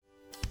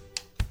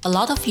A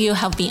lot of you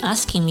have been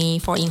asking me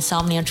for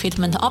insomnia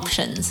treatment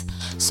options,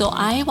 so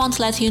I want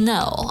to let you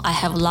know I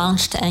have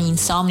launched an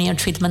insomnia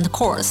treatment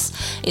course.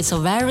 It's a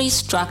very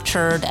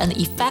structured and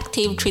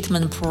effective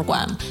treatment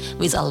program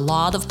with a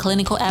lot of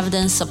clinical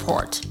evidence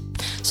support.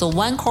 So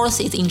one course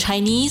is in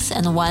Chinese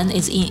and one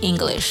is in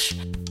English.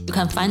 You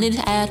can find it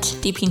at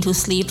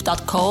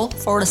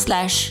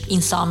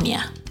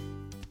deepintosleep.co/insomnia.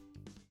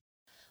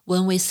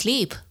 When we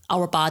sleep,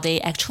 our body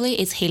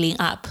actually is healing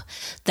up.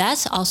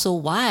 That's also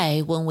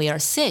why when we are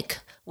sick,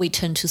 we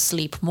tend to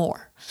sleep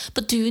more.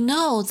 But do you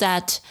know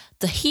that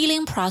the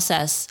healing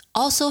process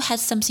also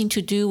has something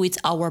to do with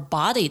our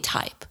body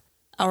type?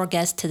 Our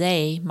guest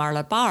today,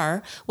 Marla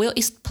Barr, will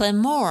explain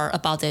more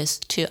about this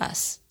to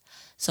us.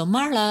 So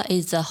Marla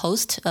is the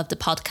host of the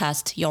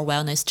podcast Your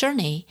Wellness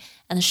Journey,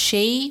 and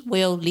she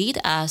will lead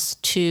us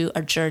to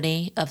a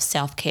journey of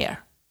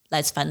self-care.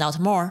 Let's find out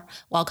more.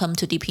 Welcome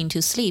to Deep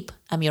Into Sleep.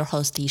 I'm your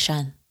host,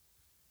 Yishan.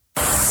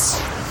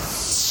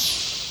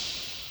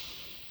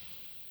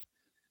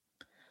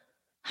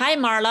 Hi,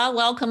 Marla.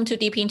 Welcome to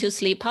Deep Into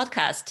Sleep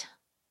podcast.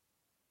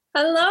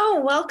 Hello.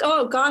 Welcome.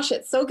 Oh, gosh,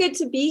 it's so good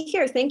to be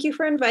here. Thank you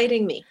for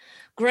inviting me.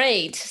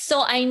 Great.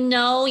 So I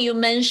know you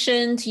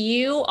mentioned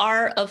you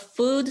are a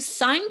food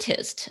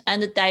scientist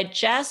and a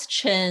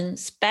digestion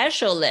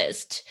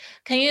specialist.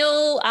 Can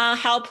you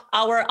help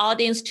our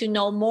audience to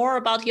know more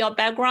about your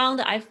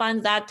background? I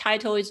find that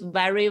title is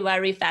very,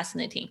 very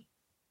fascinating.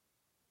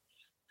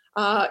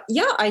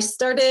 I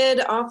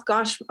started off,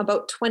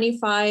 about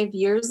 25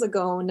 years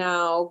ago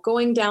now,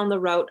 going down the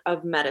route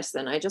of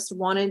medicine. I just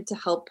wanted to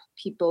help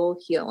people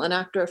heal. And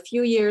after a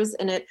few years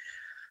in it,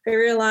 I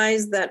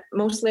realized that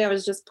mostly I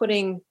was just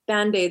putting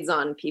Band-Aids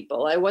on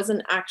people. I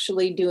wasn't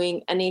actually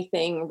doing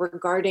anything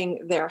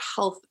regarding their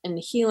health and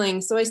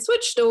healing. So I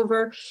switched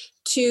over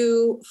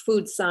to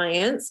food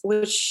science,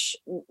 which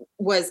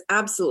was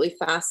absolutely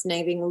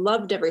fascinating.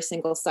 Loved every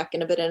single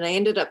second of it. And I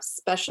ended up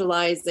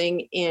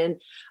specializing in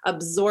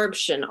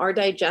absorption, our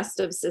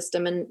digestive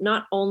system, and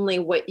not only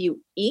what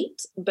you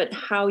eat, but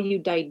how you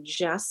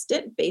digest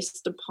it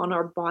based upon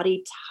our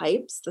body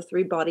types, the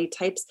 3 body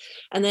types,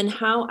 and then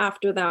how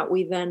after that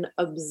we then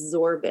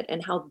absorb it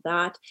and how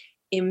that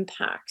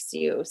impacts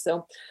you.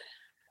 So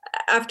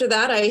after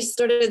that, I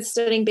started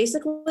studying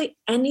basically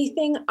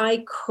anything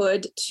I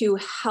could to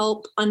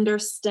help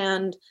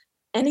understand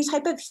any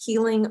type of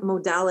healing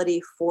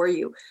modality for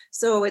you.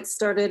 So it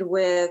started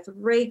with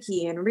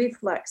Reiki and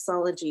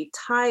reflexology,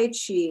 Tai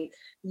Chi,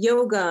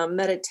 yoga,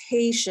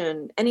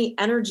 meditation, any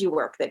energy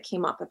work that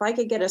came up. If I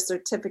could get a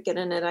certificate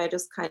in it, I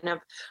just kind of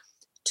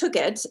took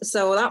it.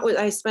 So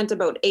I spent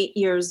about 8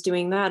 years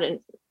doing that. And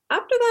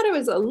after that, I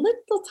was a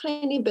little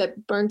tiny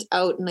bit burnt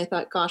out. And I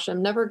thought, gosh,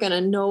 I'm never going to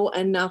know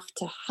enough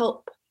to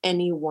help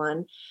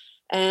anyone.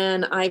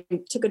 And I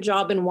took a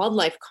job in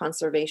wildlife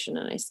conservation,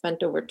 and I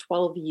spent over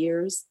 12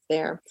 years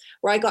there,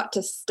 where I got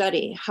to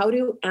study, how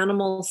do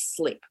animals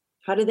sleep?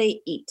 How do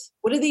they eat?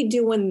 What do they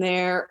do when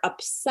they're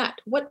upset?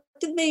 What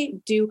do they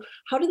do?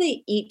 How do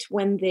they eat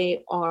when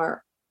they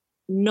are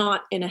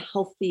not in a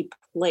healthy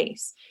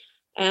place?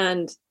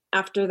 And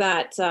after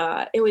that,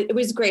 it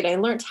was great. I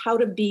learned how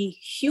to be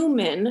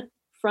human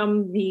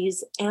from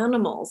these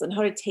animals and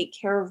how to take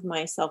care of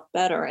myself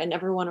better and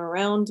everyone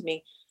around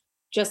me,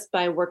 just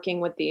by working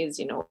with these,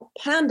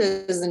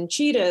 pandas and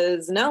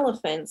cheetahs and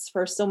elephants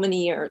for so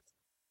many years.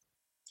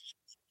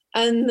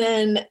 And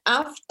then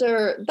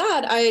after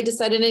that, I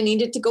decided I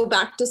needed to go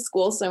back to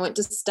school. So I went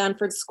to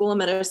Stanford School of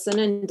Medicine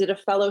and did a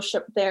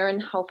fellowship there in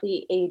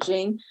healthy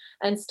aging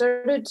and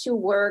started to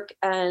work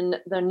in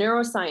the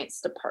neuroscience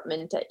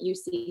department at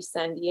UC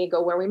San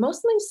Diego, where we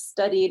mostly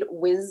studied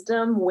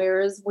wisdom.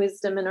 Where is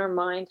wisdom in our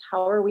mind?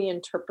 How are we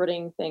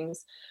interpreting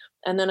things?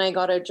 And then I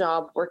got a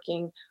job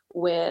working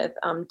with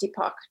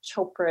Deepak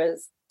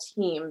Chopra's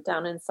team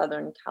down in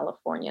Southern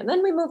California. And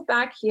then we moved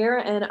back here,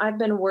 and I've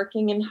been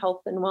working in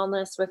health and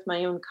wellness with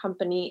my own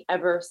company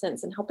ever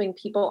since, and helping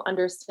people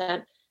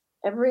understand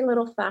every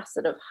little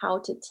facet of how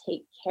to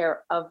take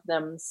care of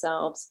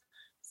themselves,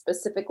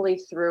 specifically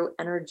through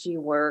energy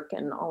work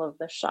and all of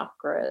the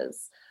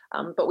chakras.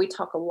 But we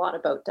talk a lot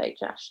about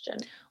digestion.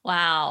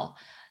 Wow.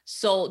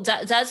 So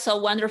that's a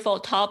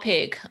wonderful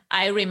topic.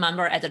 I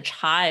remember as a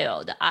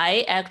child,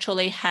 I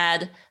actually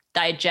had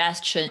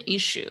digestion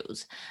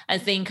issues. I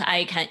think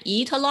I can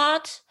eat a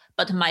lot,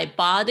 but my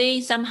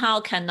body somehow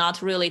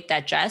cannot really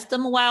digest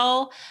them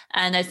well.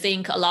 And I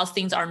think a lot of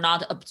things are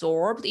not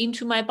absorbed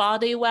into my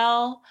body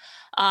well.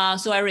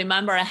 So I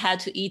remember I had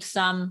to eat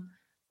some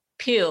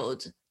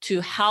pills to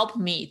help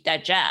me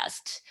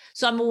digest.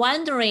 So I'm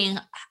wondering,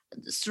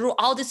 through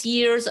all these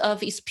years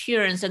of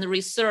experience and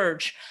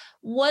research,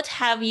 what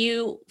have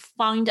you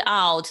found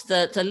out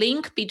the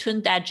link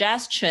between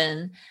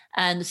digestion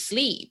and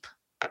sleep?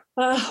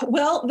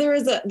 Well, there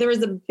is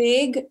a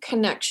big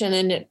connection,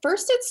 and at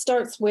first it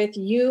starts with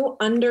you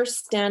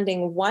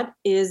understanding what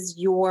is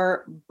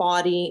your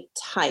body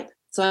type.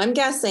 So I'm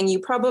guessing I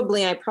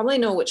probably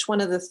know which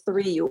one of the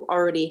 3 you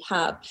already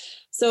have.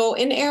 So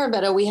in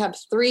Ayurveda, we have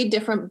 3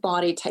 different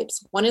body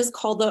types. One is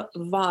called the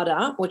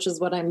Vata, which is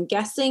what I'm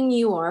guessing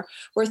you are,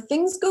 where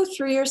things go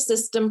through your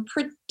system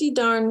pretty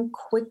darn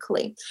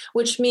quickly,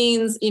 which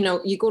means,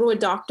 you go to a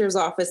doctor's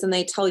office and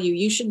they tell you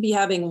you should be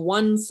having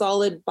 1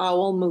 solid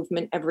bowel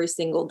movement every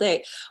single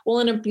day. Well,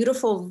 in a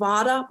beautiful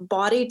Vata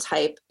body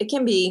type, it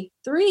can be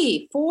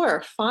 3,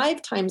 4,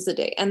 5 times a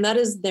day, and that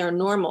is their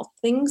normal.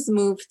 Things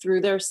move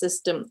through their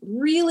system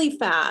really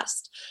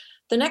fast.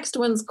 The next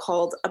one's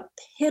called a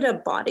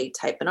Pitta body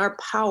type. And our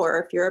power,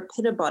 if you're a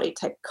Pitta body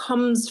type,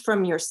 comes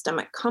from your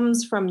stomach,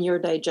 comes from your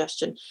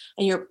digestion,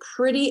 and you're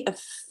pretty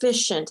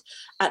efficient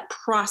at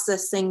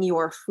processing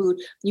your food.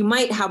 You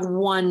might have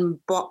 1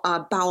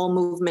 bowel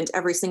movement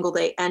every single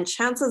day, and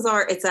chances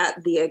are it's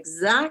at the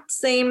exact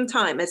same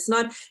time. It's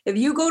not, if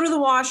you go to the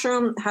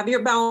washroom, have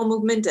your bowel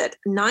movement at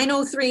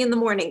 9:03 in the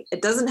morning,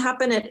 it doesn't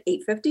happen at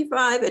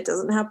 8:55, it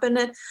doesn't happen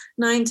at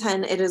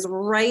 9:10. It is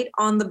right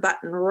on the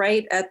button,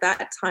 right at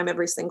that time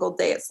every single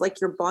day. It's like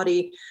your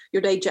body,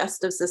 your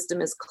digestive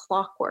system is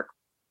clockwork.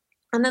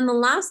 And then the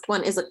last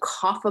one is a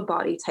Kapha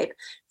body type.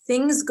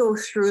 Things go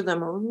through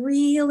them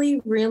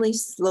really, really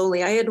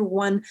slowly. I had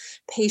one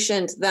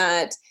patient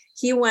that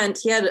he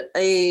had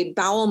a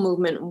bowel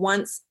movement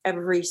once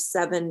every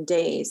 7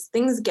 days.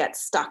 Things get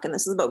stuck, and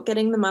this is about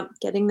getting them up,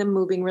 getting them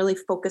moving, really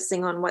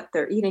focusing on what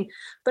they're eating,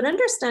 but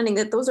understanding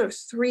that those are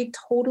 3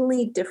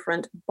 totally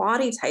different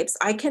body types.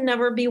 I can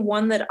never be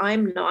one that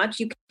I'm not.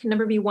 You can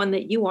never be one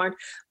that you aren't,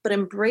 but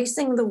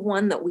embracing the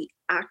one that we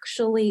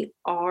actually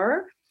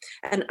are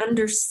and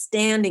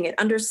understanding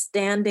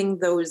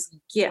those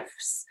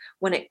gifts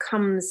when it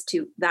comes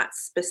to that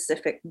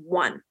specific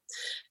one.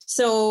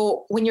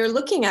 So when you're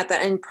looking at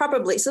that, and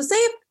probably, so say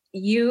if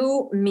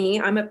you, me,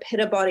 I'm a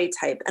Pitta body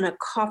type and a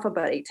Kapha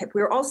body type,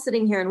 we were all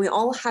sitting here and we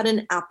all had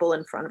an apple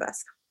in front of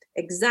us,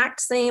 exact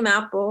same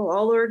apple,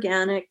 all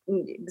organic,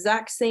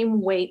 exact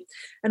same weight,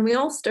 and we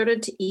all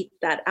started to eat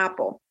that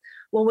apple.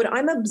 Well, what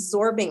I'm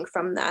absorbing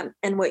from that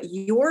and what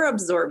you're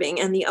absorbing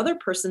and the other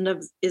person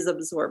is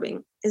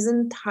absorbing is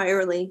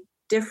entirely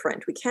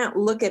different. We can't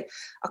look at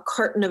a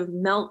carton of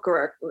milk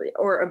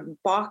or a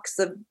box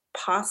of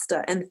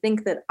pasta and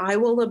think that I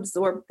will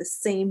absorb the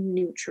same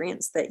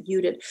nutrients that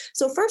you did.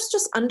 So first,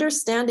 just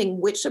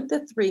understanding which of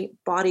the 3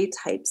 body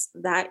types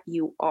that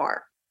you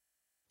are.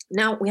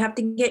 Now we have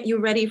to get you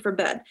ready for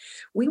bed.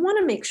 We want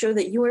to make sure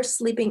that you are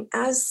sleeping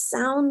as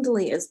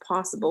soundly as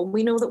possible.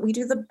 We know that we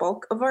do the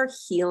bulk of our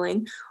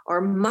healing.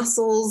 Our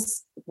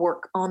muscles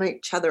work on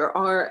each other.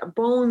 Our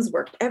bones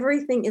work.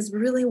 Everything is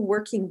really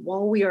working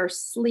while we are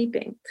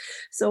sleeping.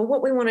 So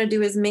what we want to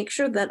do is make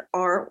sure that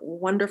our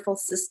wonderful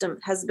system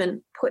has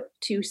been put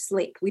to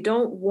sleep. We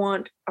don't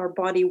want our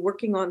body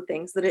working on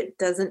things that it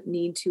doesn't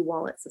need to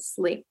while it's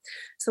asleep.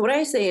 So what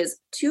I say is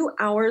 2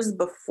 hours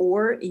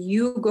before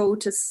you go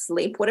to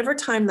sleep, whatever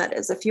time that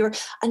is, if you're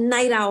a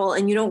night owl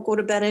and you don't go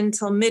to bed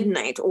until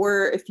midnight,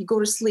 or if you go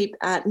to sleep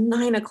at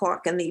 9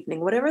 o'clock in the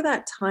evening, whatever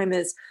that time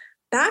is,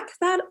 back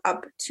that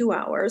up 2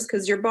 hours,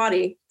 because your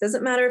body,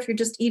 doesn't matter if you're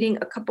just eating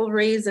a couple of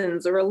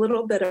raisins or a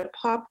little bit of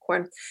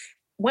popcorn.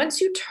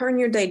 Once you turn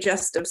your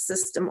digestive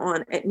system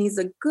on, it needs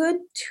a good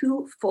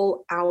 2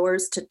 full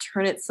hours to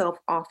turn itself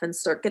off and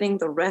start getting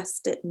the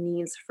rest it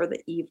needs for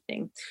the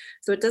evening.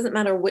 So it doesn't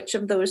matter which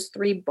of those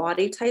 3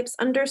 body types,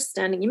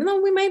 understanding, even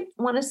though we might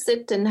want to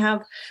sit and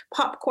have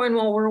popcorn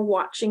while we're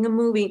watching a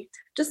movie,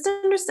 just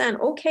understand,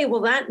 okay,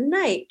 well, that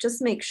night,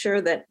 just make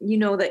sure that you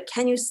know that,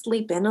 can you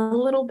sleep in a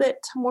little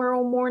bit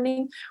tomorrow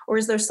morning, or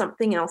is there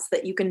something else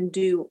that you can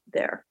do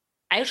there?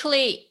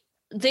 Actually,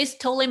 this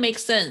totally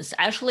makes sense.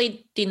 I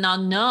actually did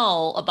not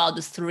know about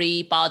the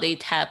 3 body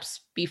types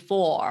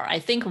before. I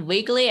think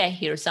vaguely I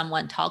hear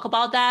someone talk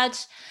about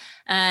that.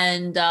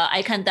 And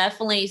I can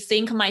definitely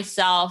think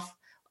myself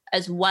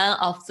as one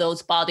of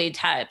those body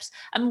types.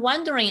 I'm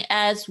wondering,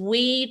 as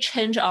we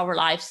change our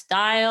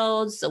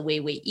lifestyles, the way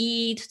we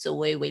eat, the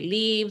way we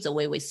live, the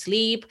way we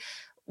sleep,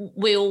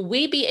 will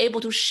we be able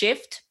to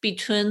shift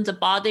between the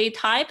body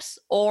types,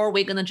 or are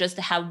we going to just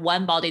have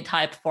one body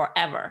type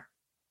forever?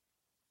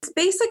 It's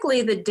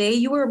basically the day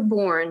you were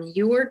born,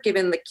 you were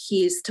given the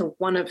keys to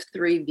one of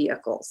 3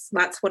 vehicles.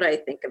 That's what I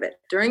think of it.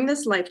 During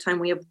this lifetime,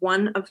 we have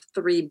one of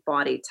 3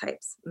 body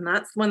types. And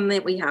that's one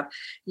that we have.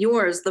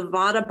 Yours, the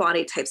Vata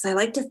body types. I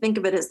like to think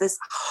of it as this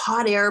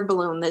hot air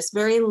balloon, this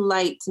very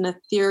light and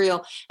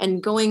ethereal,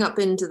 and going up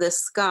into the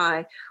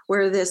sky,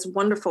 where this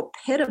wonderful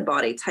Pitta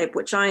body type,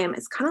 which I am,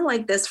 is kind of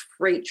like this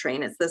freight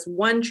train. It's this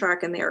one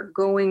track and they are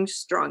going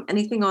strong.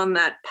 Anything on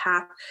that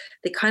path,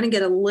 they kind of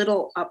get a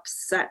little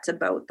upset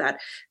about that.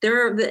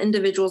 The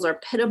individuals, are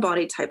Pitta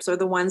body types, are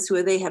the ones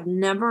who they have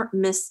never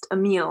missed a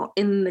meal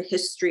in the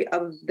history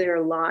of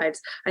their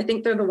lives. I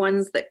think they're the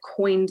ones that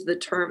coined the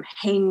term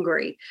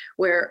hangry,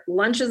 where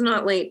lunch is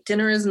not late,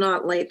 dinner is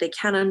not late. They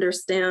can't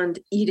understand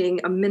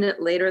eating a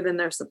minute later than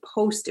they're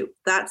supposed to.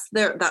 That's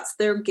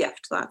their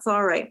gift. That's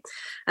all right.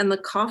 And the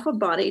Kapha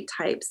body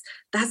types,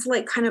 that's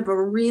like kind of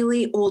a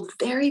really old,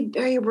 very,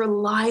 very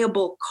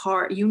reliable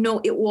car. You know,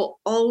 it will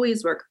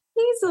always work.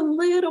 Needs a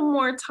little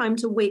more time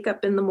to wake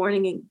up in the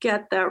morning and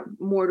get that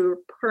motor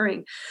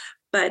purring.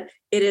 but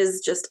it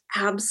is just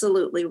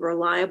absolutely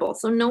reliable.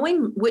 So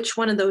knowing which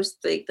one of those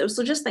three,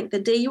 so just think the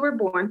day you were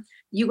born,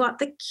 you got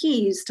the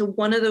keys to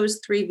one of those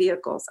three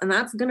vehicles, and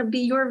that's going to be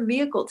your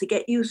vehicle to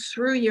get you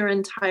through your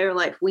entire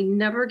life. We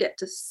never get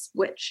to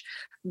switch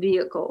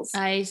vehicles.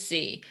 I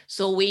see.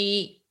 So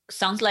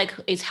sounds like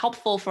it's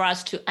helpful for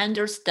us to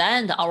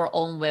understand our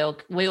own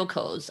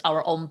vehicles,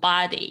 our own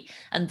body,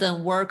 and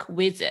then work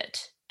with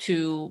it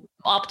to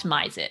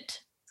optimize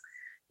it.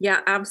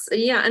 Yeah,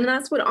 absolutely. Yeah. And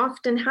that's what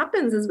often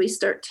happens is we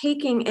start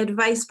taking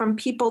advice from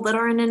people that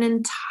are in an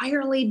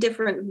entirely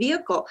different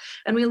vehicle.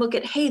 And we look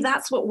at, hey,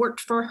 that's what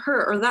worked for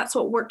her, or that's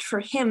what worked for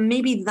him.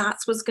 Maybe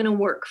that's what's going to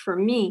work for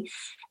me.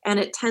 And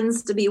it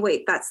tends to be,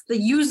 wait, that's the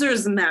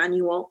user's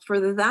manual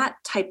for that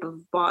type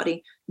of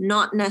body,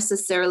 not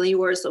necessarily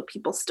yours. So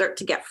people start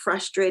to get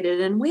frustrated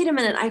and wait a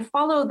minute, I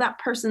followed that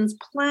person's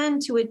plan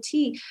to a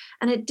T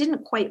and it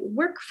didn't quite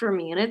work for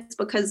me. And it's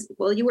because,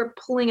 well, you were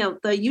pulling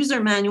out the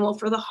user manual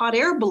for the hot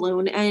air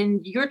balloon and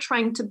you're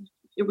trying to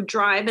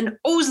drive an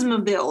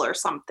Oldsmobile or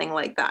something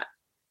like that.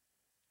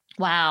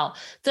 Wow.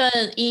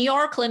 Then in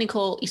your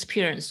clinical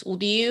experience,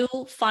 would you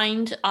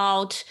find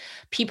out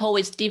people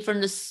with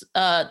different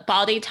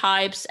body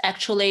types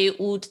actually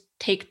would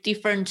take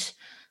different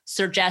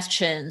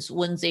suggestions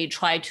when they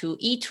try to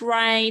eat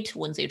right,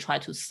 when they try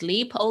to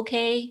sleep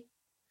okay?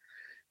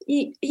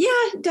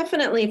 Yeah,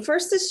 definitely.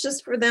 First, it's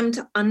just for them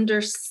to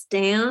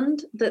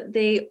understand that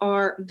they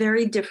are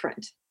very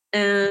different.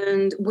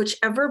 And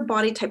whichever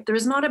body type,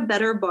 there's not a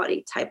better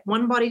body type.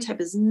 One body type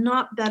is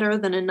not better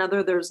than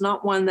another. There's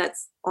not one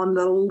that's on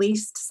the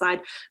least side.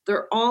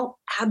 They're all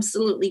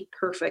absolutely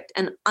perfect.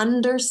 And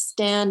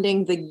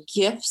understanding the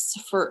gifts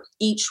for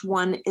each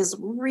one is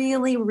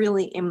really,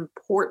 really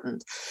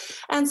important.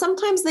 And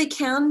sometimes they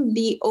can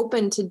be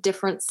open to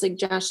different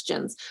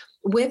suggestions.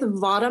 With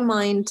Vata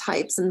mind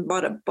types and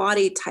Vata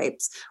body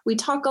types, we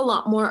talk a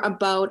lot more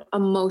about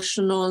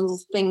emotional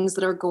things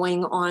that are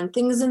going on,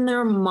 things in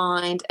their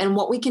mind, and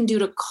what we can do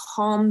to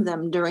calm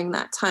them during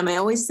that time. I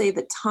always say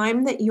the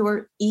time that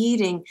you're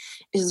eating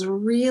is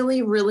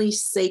really, really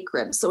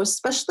sacred. So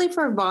especially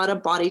for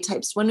Vata body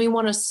types, when we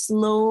want to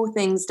slow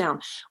things down,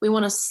 we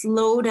want to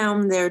slow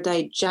down their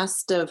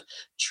digestive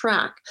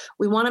tract.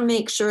 We want to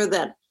make sure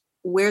that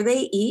where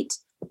they eat,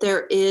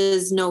 there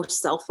is no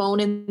cell phone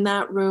in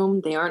that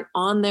room. They aren't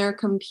on their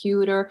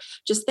computer.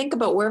 Just think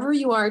about wherever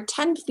you are,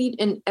 10 feet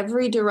in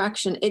every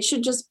direction. It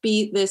should just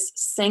be this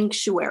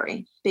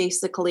sanctuary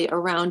basically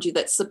around you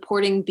that's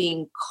supporting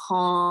being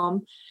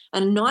calm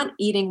and not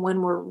eating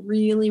when we're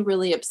really,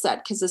 really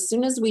upset. Because as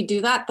soon as we do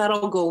that,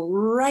 that'll go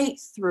right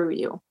through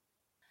you.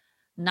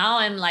 Now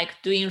I'm like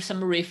doing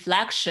some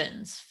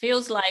reflections.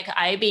 Feels like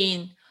I've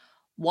been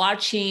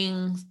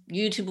watching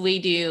YouTube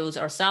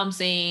videos or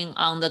something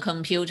on the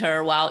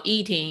computer while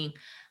eating.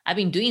 I've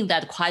been doing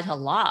that quite a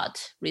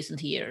lot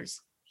recent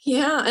years.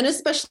 Yeah, and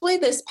especially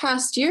this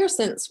past year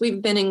since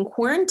we've been in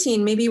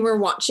quarantine, maybe we're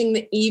watching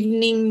the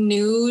evening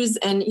news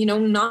and,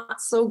 not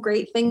so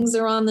great things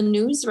are on the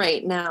news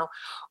right now.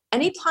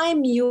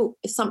 Anytime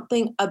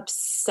something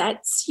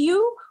upsets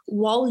you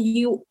while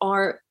you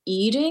are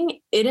eating,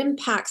 it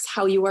impacts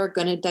how you are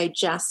going to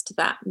digest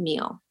that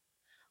meal.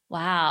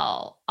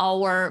 Wow,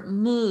 our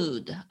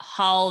mood,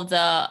 how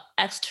the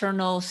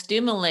external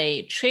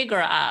stimuli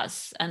trigger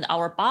us and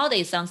our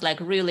body sounds like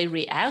really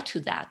react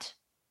to that.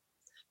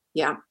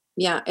 Yeah.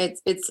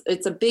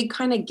 It's a big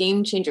kind of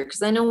game changer.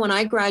 Because I know when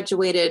I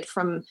graduated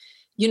from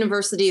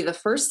university the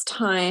first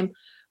time,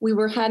 we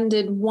were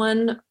handed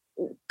one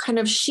kind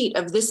of sheet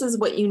of this is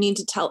what you need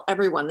to tell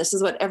everyone. This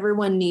is what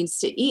everyone needs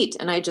to eat.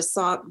 And I just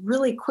saw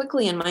really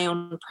quickly in my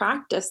own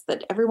practice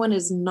that everyone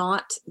is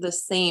not the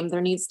same.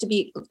 There needs to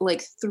be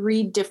like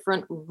 3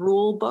 different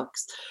rule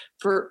books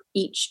for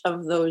each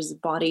of those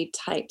body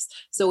types.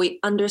 So we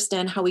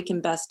understand how we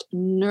can best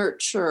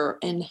nurture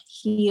and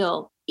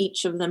heal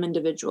each of them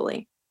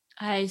individually.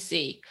 I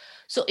see.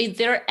 So is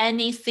there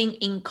anything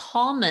in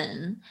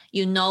common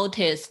you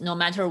notice, no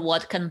matter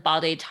what kind of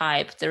body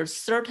type, there's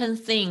certain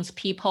things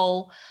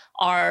people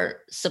are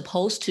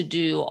supposed to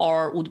do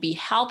or would be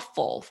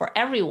helpful for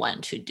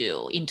everyone to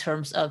do in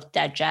terms of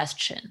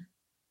digestion?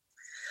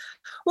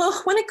 Well,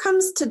 when it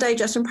comes to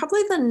digestion,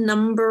 probably the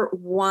number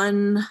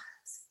one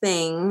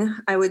thing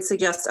I would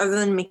suggest, other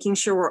than making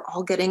sure we're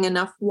all getting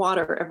enough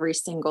water every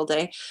single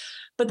day,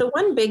 but the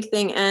one big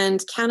thing,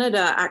 and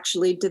Canada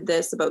actually did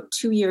this about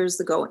 2 years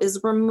ago,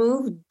 is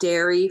remove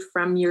dairy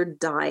from your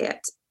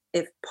diet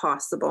if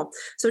possible.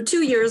 So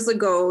 2 years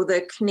ago,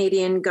 the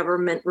Canadian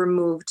government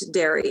removed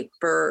dairy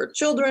for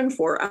children,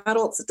 for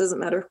adults, it doesn't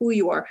matter who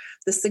you are.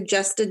 The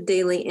suggested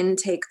daily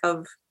intake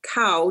of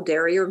cow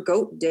dairy or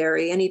goat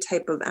dairy, any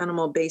type of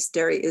animal-based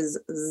dairy, is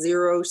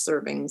 0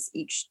 servings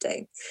each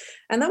day.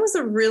 And that was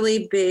a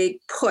really big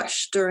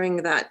push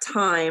during that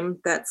time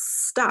that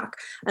stuck.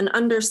 And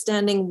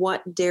understanding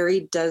what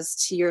dairy does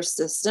to your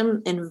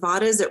system in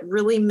Vatas, it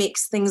really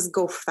makes things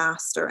go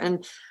faster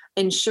and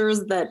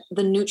ensures that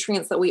the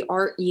nutrients that we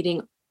are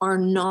eating are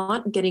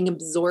not getting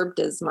absorbed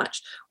as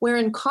much. Where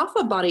in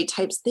kapha body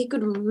types, they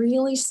could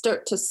really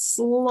start to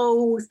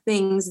slow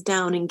things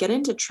down and get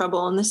into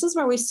trouble. And this is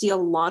where we see a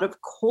lot of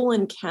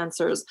colon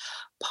cancers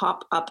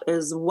pop up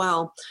as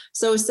well.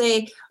 So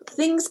say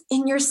things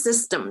in your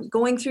system,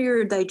 going through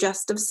your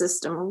digestive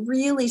system,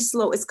 really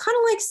slow. It's kind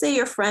of like, say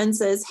your friend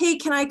says, hey,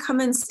 can I come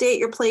and stay at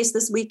your place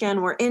this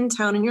weekend? We're in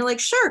town. And you're like,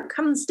 sure,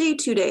 come and stay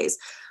 2 days.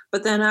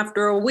 But then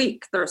after a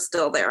week, they're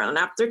still there. And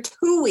after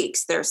 2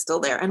 weeks, they're still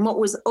there. And what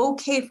was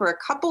okay for a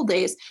couple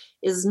days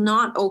is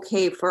not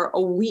okay for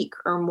a week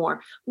or more.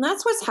 And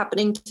that's what's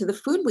happening to the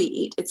food we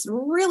eat. It's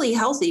really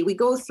healthy. We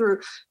go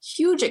through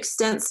huge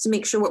extents to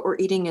make sure what we're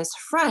eating is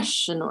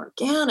fresh and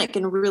organic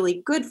and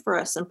really good for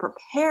us and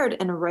prepared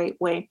in a right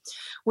way.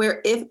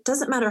 Where if it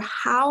doesn't matter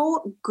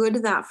how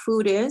good that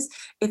food is,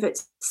 if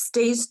it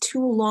stays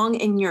too long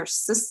in your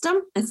system,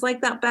 it's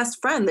like that best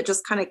friend that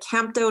just kind of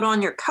camped out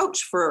on your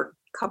couch for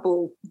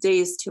couple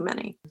days too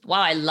many.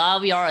 Wow, I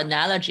love your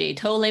analogy.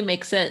 Totally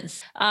makes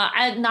sense.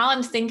 And now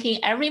I'm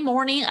thinking every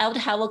morning I would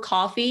have a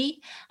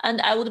coffee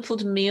and I would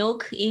put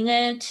milk in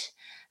it.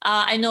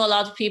 I know a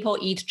lot of people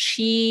eat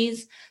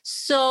cheese.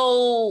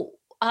 So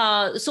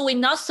we're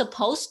not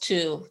supposed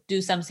to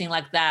do something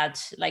like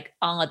that, like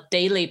on a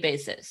daily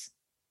basis.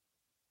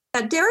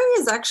 Dairy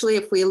is actually,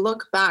 if we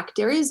look back,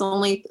 dairy is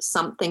only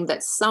something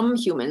that some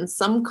humans,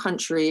 some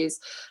countries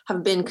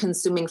have been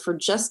consuming for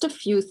just a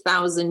few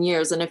thousand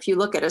years. And if you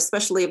look at,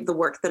 especially the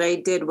work that I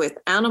did with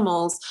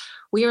animals,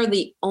 we are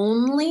the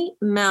only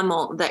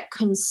mammal that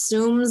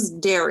consumes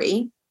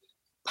dairy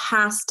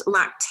past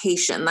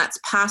lactation. That's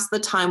past the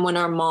time when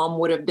our mom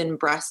would have been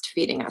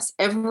breastfeeding us.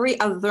 Every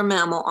other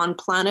mammal on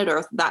planet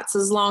Earth, that's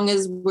as long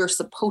as we're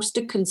supposed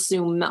to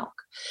consume milk.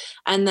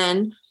 And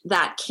then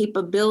that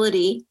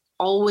capability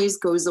always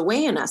goes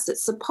away in us.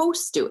 It's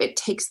supposed to. It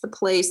takes the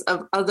place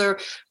of other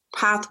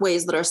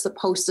pathways that are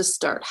supposed to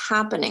start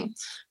happening.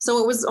 So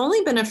it was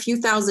only been a few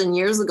thousand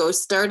years ago,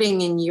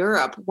 starting in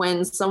Europe,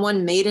 when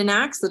someone made an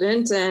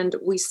accident and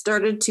we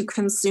started to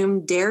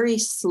consume dairy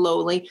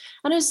slowly,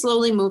 and it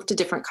slowly moved to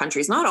different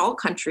countries. Not all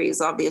countries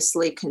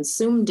obviously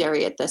consume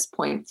dairy at this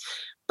point.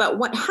 But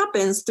what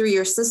happens through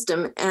your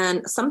system,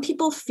 and some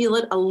people feel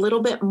it a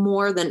little bit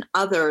more than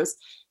others,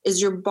 is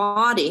your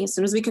body, as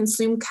soon as we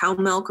consume cow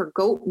milk or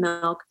goat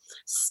milk,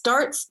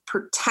 starts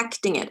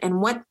protecting it. And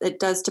what it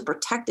does to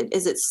protect it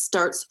is it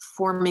starts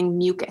forming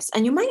mucus.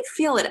 And you might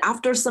feel it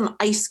after some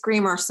ice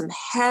cream or some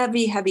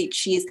heavy, heavy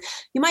cheese.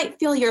 You might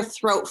feel your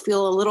throat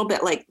feel a little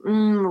bit like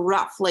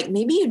rough, like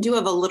maybe you do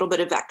have a little bit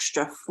of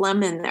extra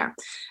phlegm in there.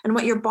 And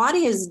what your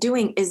body is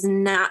doing is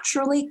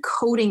naturally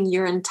coating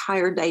your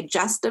entire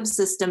digestive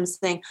system,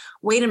 saying,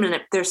 wait a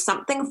minute, there's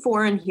something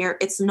foreign here.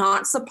 It's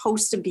not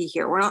supposed to be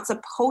here. We're not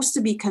supposed to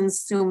be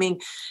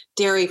consuming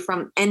dairy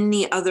from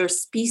any other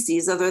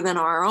species other than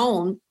our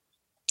own.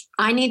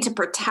 I need to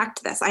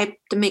protect this. I have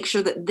to make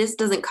sure that this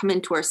doesn't come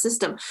into our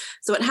system.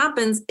 So what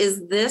happens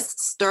is this,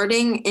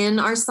 starting in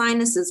our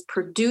sinuses,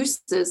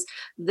 produces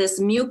this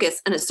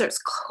mucus, and it starts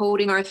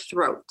coating our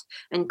throat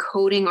and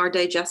coating our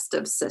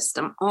digestive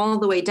system all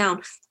the way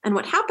down. And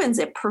what happens,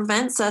 it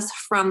prevents us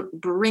from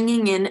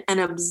bringing in and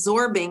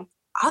absorbing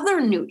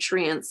other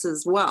nutrients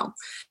as well.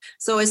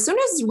 So as soon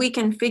as we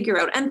can figure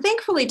out, and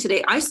thankfully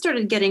today, I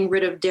started getting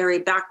rid of dairy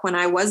back when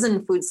I was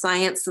in food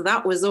science. So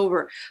that was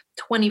over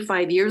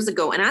 25 years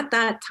ago. And at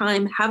that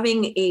time,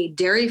 having a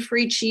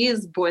dairy-free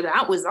cheese, boy,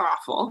 that was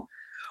awful.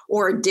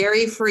 Or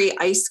dairy-free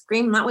ice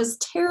cream, that was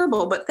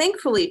terrible. But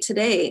thankfully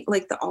today,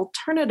 like the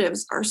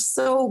alternatives are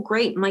so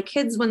great. My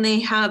kids, when they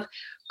have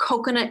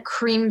coconut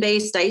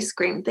cream-based ice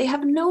cream, they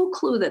have no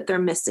clue that they're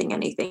missing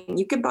anything.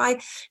 You could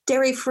buy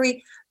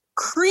dairy-free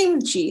cream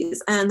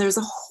cheese, and there's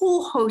a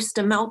whole host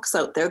of milks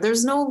out there.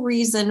 There's no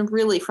reason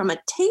really from a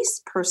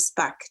taste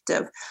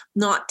perspective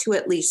not to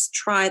at least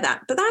try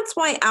that. But that's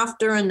why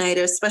after a night,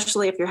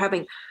 especially if you're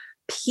having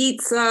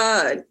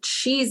pizza,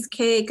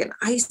 cheesecake, and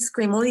ice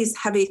cream, all these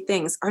heavy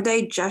things, our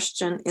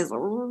digestion is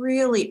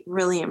really,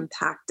 really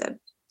impacted.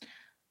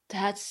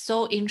 That's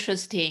so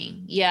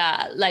interesting.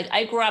 Yeah, like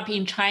I grew up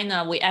in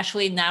China. We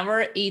actually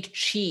never eat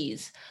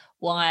cheese.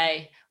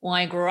 When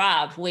I grew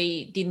up,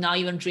 we did not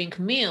even drink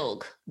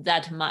milk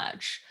that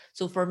much.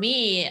 So for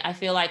me, I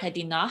feel like I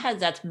did not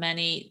have that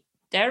many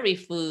dairy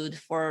food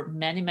for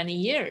many, many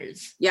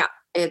years. Yeah,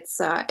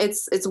 it's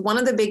one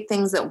of the big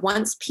things that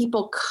once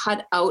people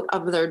cut out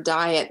of their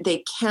diet,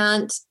 they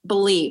can't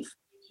believe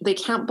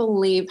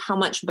how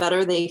much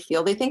better they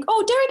feel. They think,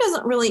 oh, dairy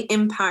doesn't really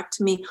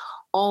impact me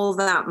all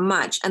that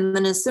much. And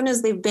then as soon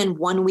as they've been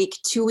 1 week,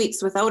 2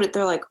 weeks without it,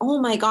 they're like,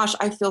 oh my gosh,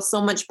 I feel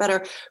so much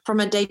better from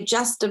a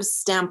digestive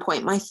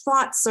standpoint. My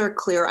thoughts are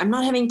clear. I'm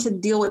not having to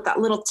deal with that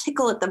little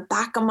tickle at the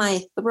back of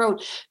my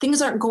throat.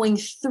 Things aren't going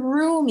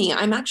through me.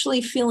 I'm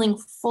actually feeling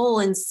full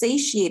and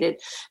satiated,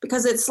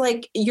 because it's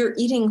like you're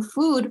eating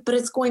food, but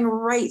it's going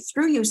right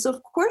through you. So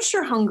of course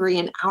you're hungry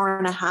an hour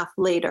and a half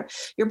later.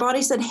 Your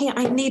body said, hey,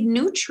 I need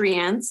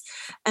nutrients,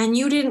 and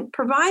you didn't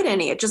provide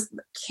any. It just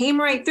came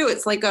right through.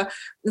 It's like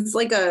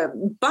a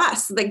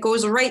bus that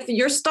goes right through.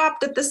 You're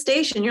stopped at the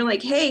station. You're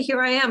like, hey,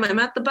 here I am. I'm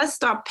at the bus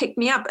stop. Pick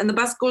me up. And the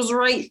bus goes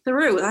right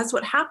through. That's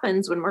what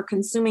happens when we're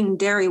consuming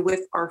dairy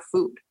with our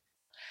food.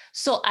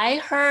 So I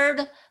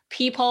heard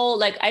people,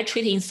 like I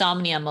treat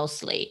insomnia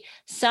mostly.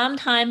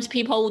 Sometimes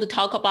people would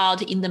talk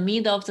about in the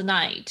middle of the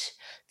night,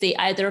 they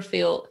either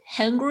feel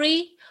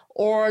hungry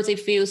or they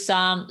feel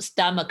some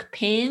stomach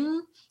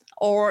pain,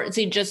 or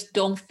they just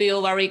don't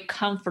feel very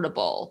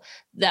comfortable,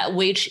 that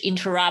which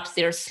interrupts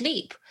their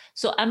sleep.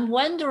 So I'm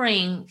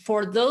wondering,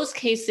 for those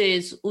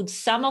cases, would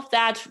some of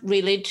that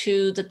relate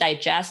to the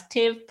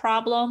digestive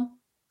problem?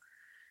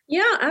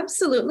 Yeah,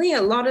 absolutely.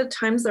 A lot of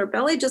times our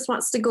belly just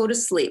wants to go to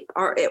sleep,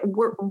 or it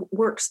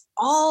works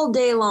all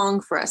day long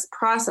for us,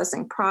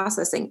 processing.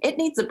 It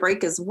needs a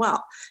break as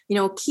well.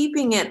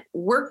 Keeping it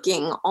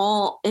working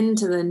all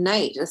into the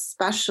night,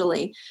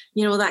 especially,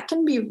 that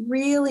can be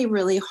really,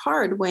 really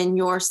hard when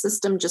your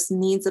system just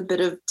needs a bit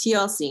of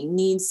TLC,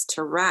 needs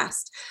to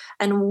rest.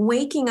 And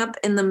waking up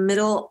in the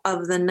middle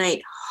of the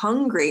night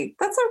hungry,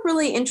 that's a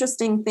really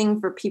interesting thing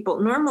for people.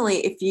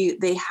 Normally, if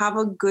they have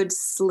a good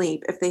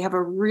sleep, if they have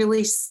a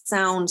really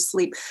sound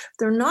sleep,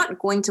 they're not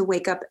going to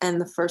wake up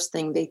and the first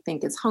thing they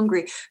think is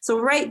hungry. So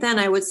right then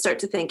I would start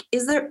to think,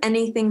 is there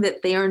anything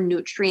that they are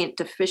nutrient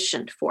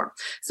deficient for?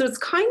 So it's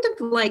kind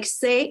of like,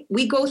 say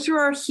we go through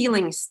our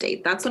healing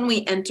state. That's when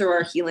we enter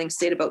our healing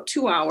state about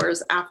 2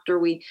 hours after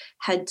we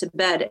head to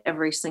bed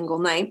every single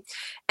night.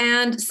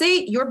 And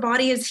say your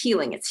body is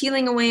healing. It's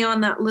healing away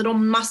on that little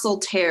muscle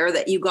tear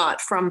that you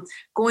got from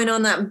going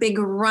on that big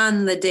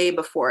run the day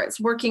before. It's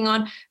working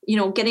on,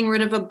 getting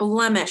rid of a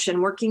blemish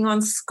and working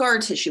on scar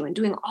tissue and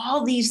doing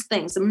all these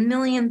things, a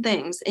million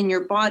things in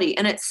your body.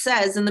 And it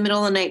says in the middle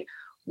of the night,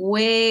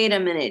 wait a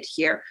minute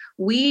here.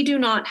 We do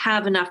not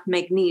have enough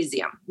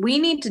magnesium. We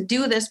need to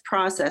do this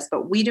process,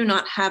 but we do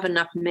not have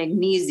enough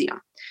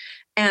magnesium.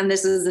 And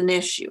this is an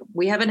issue.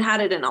 We haven't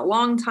had it in a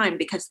long time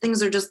because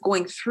things are just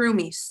going through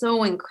me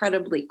so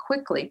incredibly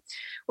quickly.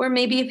 Where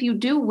maybe if you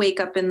do wake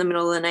up in the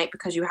middle of the night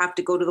because you have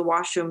to go to the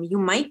washroom, you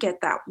might get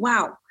that,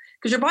 wow,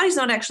 because your body's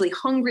not actually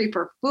hungry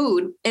for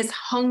food, it's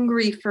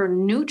hungry for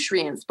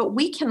nutrients, but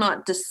we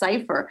cannot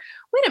decipher,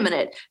 wait a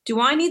minute, do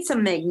I need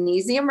some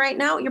magnesium right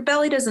now? Your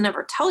belly doesn't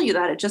ever tell you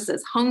that. It just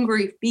says,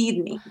 hungry,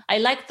 feed me. I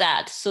like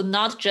that. So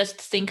not just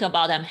think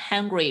about I'm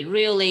hungry,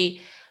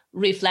 really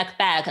reflect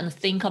back and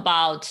think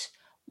about,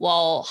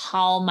 well,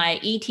 how my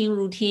eating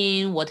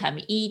routine, what I'm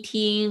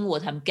eating,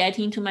 what I'm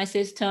getting to my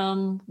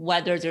system,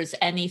 whether there's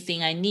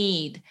anything I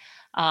need,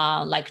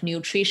 like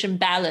nutrition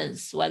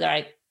balance, whether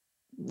I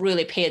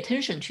really pay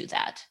attention to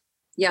that.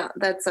 Yeah,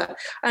 and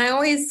I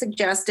always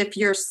suggest if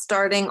you're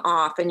starting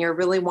off and you're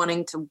really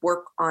wanting to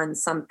work on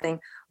something,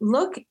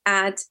 look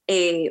at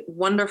a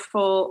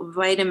wonderful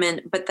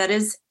vitamin, but that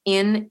is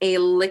in a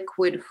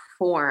liquid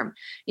form.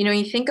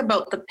 You think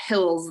about the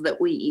pills that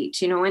we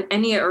eat, and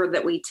any or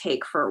that we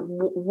take for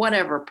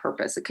whatever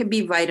purpose. It could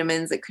be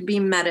vitamins, it could be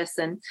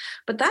medicine,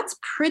 but that's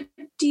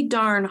pretty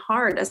darn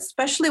hard,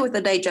 especially with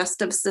a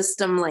digestive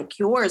system like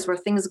yours where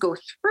things go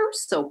through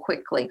so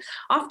quickly.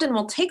 Often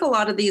we'll take a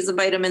lot of these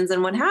vitamins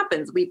and what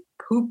happens? We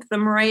poop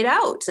them right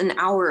out an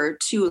hour or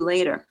two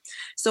later.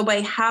 So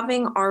by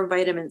having our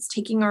vitamins,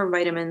 taking our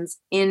vitamins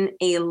in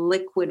a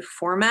liquid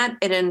format,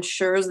 it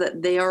ensures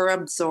that they are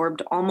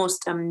absorbed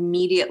almost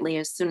immediately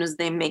as soon as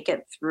they make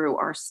it through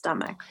our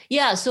stomach.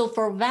 Yeah, so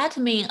for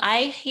vitamin,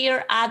 I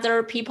hear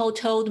other people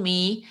told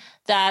me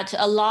that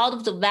a lot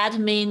of the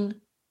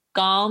vitamin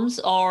gums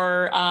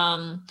or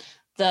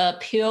the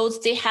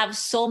pills, they have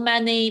so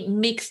many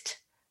mixed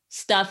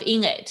stuff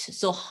in it.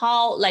 So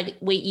how, like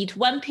we eat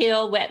one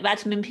pill,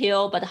 vitamin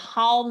pill, but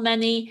how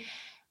many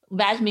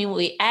vitamin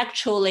we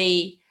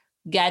actually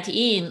get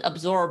in,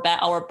 absorbed by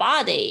our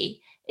body,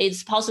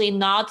 it's possibly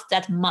not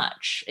that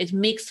much. It's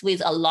mixed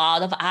with a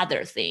lot of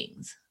other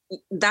things.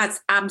 That's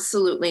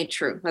absolutely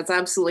true.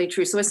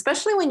 So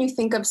especially when you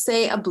think of,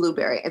 say, a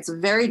blueberry, it's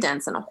very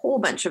dense in a whole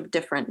bunch of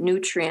different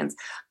nutrients.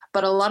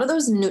 But a lot of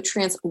those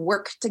nutrients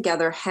work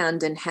together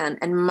hand in hand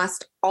and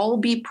must all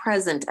be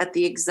present at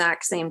the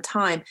exact same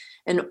time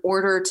in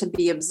order to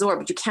be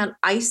absorbed. You can't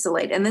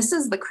isolate. And this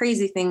is the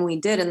crazy thing we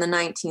did in the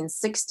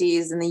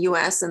 1960s in the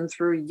US and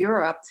through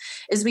Europe,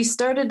 is we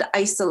started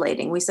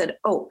isolating. We said,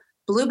 oh,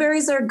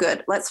 blueberries are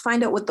good. Let's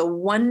find out what the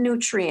one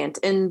nutrient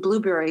in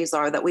blueberries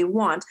are that we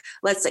want.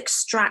 Let's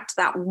extract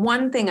that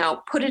one thing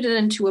out, put it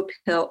into a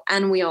pill,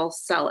 and we'll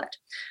sell it.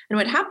 And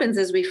what happens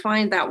is we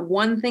find that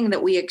one thing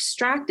that we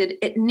extracted,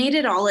 it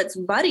needed all its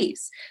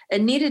buddies.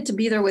 It needed to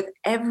be there with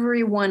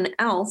everyone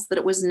else that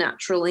it was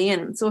naturally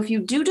in. So if you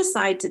do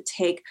decide to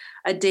take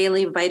a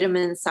daily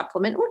vitamin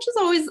supplement, which is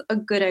always a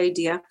good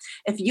idea,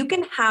 if you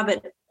can have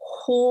it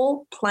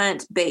whole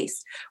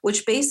plant-based,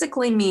 which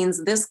basically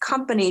means this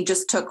company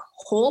just took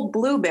whole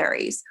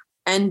blueberries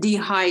and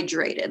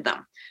dehydrated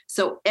them.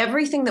 So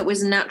everything that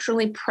was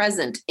naturally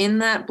present in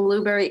that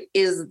blueberry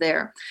is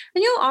there.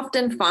 And you'll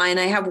often find,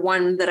 I have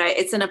one that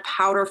it's in a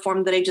powder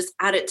form that I just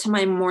add it to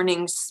my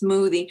morning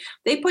smoothie.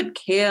 They put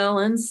kale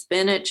and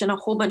spinach and a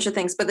whole bunch of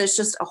things, but there's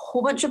just a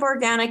whole bunch of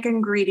organic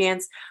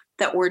ingredients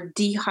that were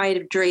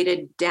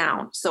dehydrated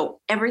down. So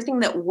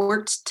everything that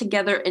worked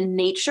together in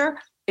nature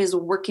is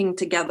working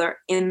together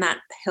in that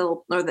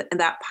pill or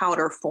that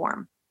powder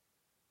form.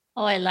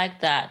 Oh, I like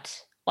that.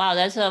 Wow,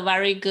 that's a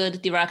very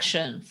good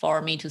direction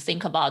for me to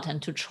think about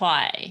and to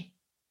try.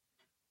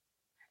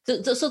 So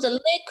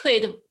the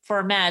liquid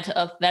format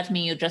of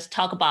vitamin you just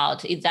talked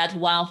about, is that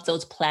one of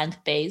those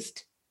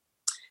plant-based?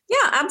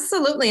 Yeah,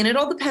 absolutely. And it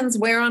all depends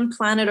where on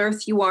planet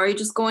Earth you are. You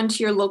just go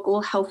into your local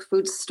health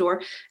food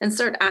store and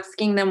start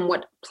asking them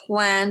what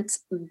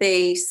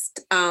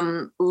plant-based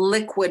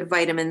liquid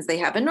vitamins they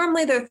have. And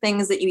normally they're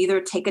things that you either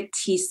take a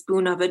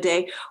teaspoon of a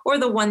day, or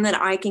the one that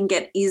I can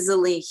get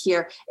easily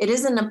here. It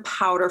isn't a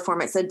powder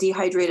form. It's a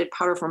dehydrated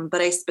powder form,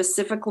 but I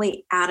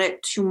specifically add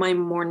it to my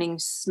morning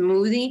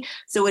smoothie.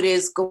 So it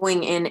is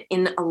going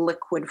in a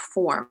liquid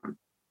form.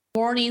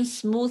 Morning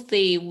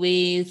smoothie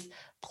with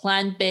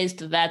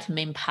plant-based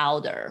vitamin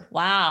powder.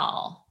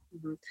 Wow.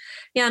 Mm-hmm.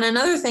 Yeah, and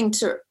another thing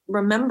to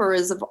remember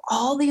is of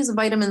all these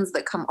vitamins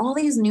that come, all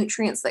these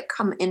nutrients that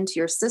come into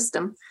your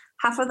system,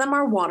 half of them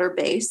are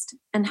water-based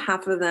and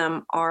half of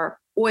them are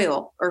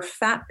oil or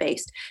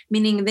fat-based,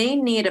 meaning they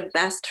need a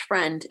best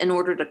friend in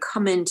order to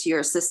come into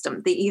your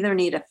system. They either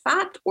need a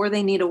fat or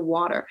they need a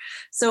water.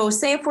 So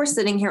say if we're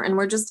sitting here and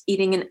we're just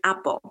eating an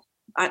apple,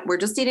 we're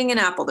just eating an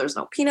apple. There's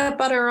no peanut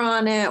butter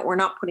on it. We're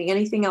not putting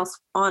anything else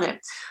on it.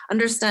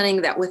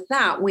 Understanding that with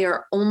that, we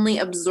are only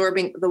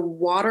absorbing the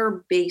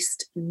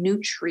water-based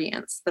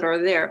nutrients that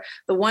are there.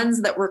 The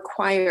ones that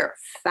require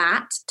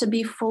fat to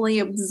be fully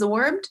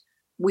absorbed,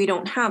 we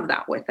don't have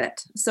that with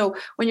it. So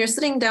when you're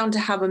sitting down to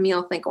have a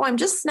meal, think, oh, I'm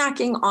just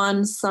snacking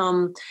on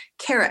some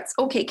carrots.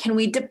 Okay, can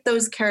we dip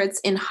those carrots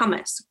in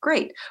hummus?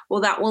 Great. Well,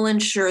 that will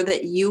ensure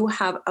that you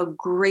have a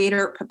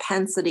greater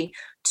propensity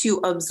to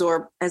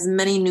absorb as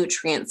many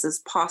nutrients as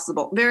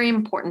possible. Very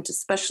important,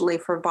 especially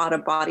for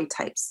Vata body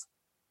types.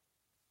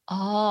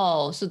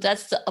 Oh, so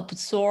that's the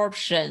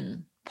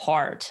absorption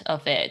part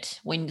of it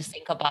when you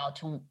think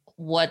about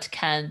what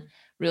can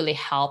really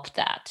help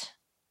that.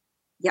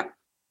 Yep.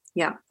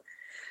 Yeah.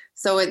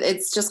 So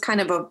it's just kind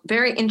of a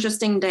very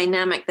interesting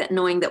dynamic, that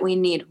knowing that we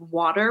need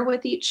water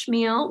with each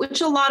meal,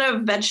 which a lot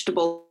of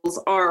vegetables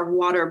are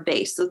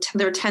water-based. So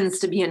there tends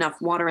to be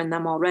enough water in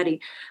them already.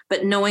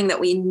 But knowing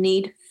that we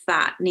need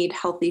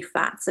healthy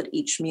fats at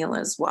each meal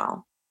as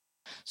well.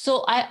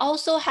 So I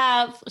also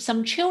have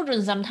some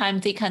children,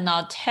 sometimes they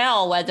cannot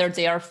tell whether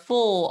they are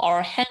full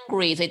or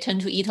hungry. They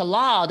tend to eat a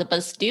lot,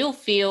 but still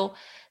feel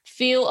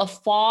a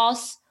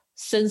false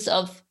sense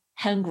of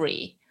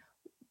hungry.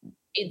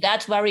 Is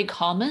that very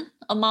common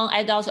among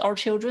adults or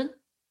children?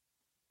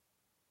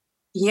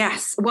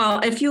 Yes. Well,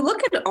 if you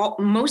look at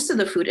most of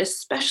the food,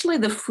 especially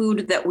the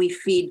food that we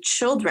feed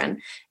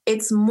children,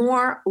 it's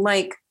more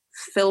like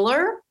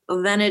filler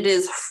than it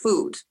is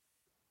food.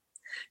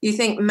 You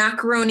think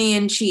macaroni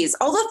and cheese,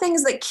 all the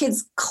things that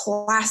kids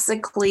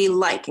classically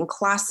like and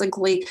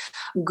classically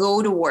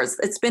go towards,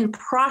 it's been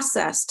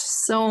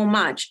processed so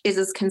much, it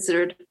is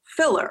considered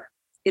filler.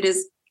 It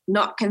is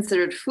not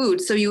considered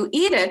food. So you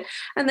eat it,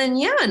 and then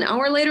an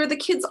hour later, the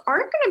kids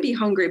aren't going to be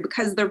hungry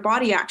because their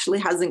body actually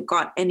hasn't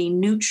got any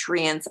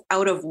nutrients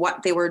out of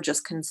what they were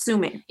just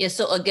consuming. Yeah,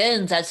 so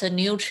again, that's a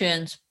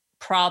nutrient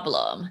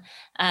problem.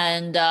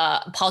 And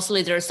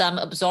possibly there's some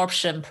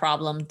absorption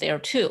problem there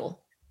too.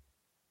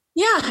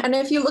 Yeah, and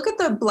if you look at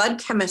the blood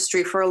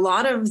chemistry for a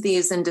lot of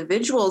these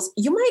individuals,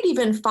 you might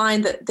even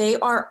find that they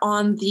are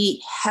on the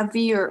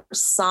heavier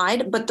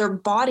side, but their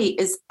body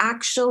is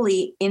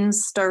actually in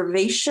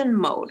starvation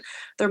mode.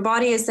 Their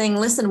body is saying,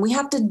 listen, we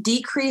have to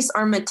decrease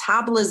our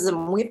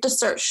metabolism. We have to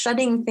start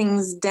shutting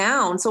things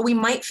down. So we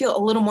might feel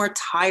a little more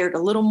tired,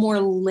 a little more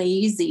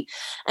lazy.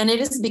 And it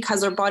is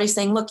because our body's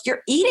saying, look,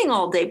 you're eating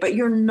all day, but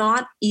you're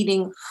not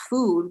eating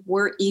food.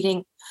 We're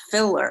eating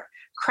filler.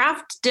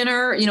 Kraft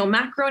dinner,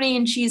 macaroni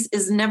and cheese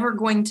is never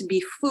going to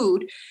be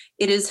food.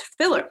 It is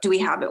filler. Do we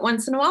have it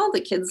once in a while?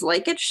 The kids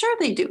like it? Sure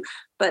they do.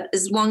 But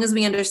as long as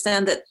we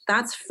understand that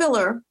that's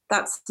filler,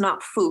 that's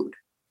not food.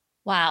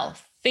 Wow,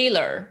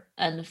 filler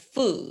and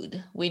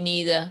food. We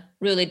need to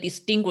really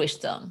distinguish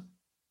them.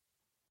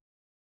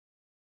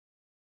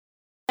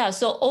 Yeah,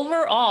 so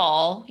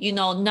overall,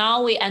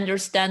 now we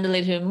understand a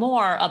little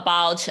more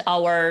about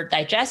our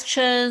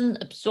digestion,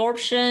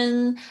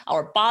 absorption,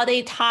 our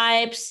body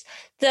types.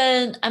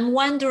 Then I'm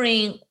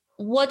wondering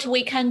what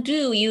we can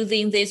do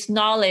using this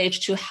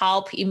knowledge to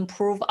help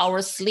improve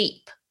our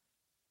sleep.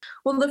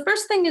 Well, the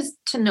first thing is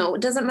to know,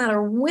 it doesn't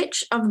matter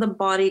which of the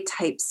body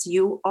types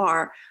you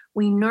are,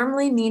 we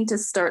normally need to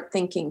start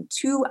thinking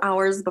 2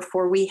 hours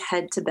before we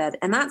head to bed.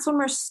 And that's when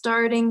we're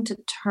starting to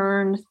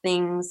turn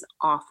things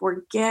off.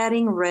 We're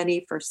getting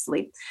ready for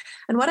sleep.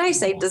 And what I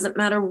say, it doesn't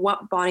matter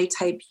what body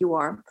type you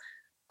are,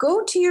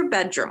 go to your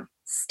bedroom.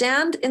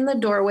 Stand in the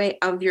doorway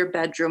of your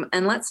bedroom,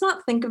 and let's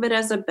not think of it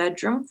as a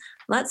bedroom.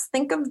 Let's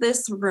think of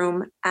this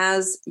room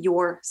as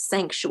your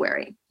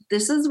sanctuary.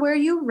 This is where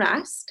you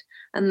rest,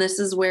 and this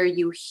is where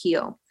you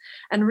heal.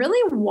 And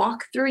really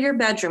walk through your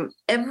bedroom,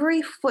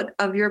 every foot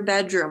of your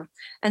bedroom,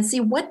 and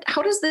see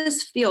how does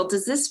this feel?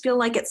 Does this feel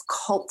like it's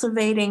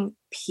cultivating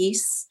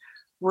peace,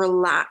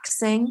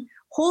 relaxing?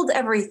 Hold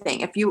everything.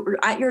 If you're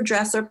at your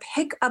dresser,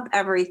 pick up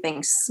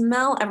everything,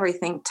 smell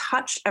everything,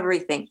 touch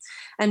everything,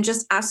 and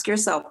just ask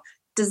yourself,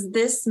 does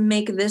this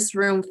make this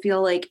room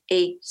feel like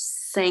a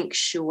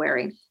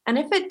sanctuary? And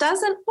if it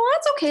doesn't, well,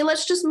 that's okay.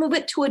 Let's just move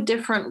it to a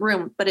different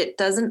room, but it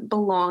doesn't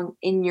belong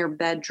in your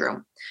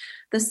bedroom.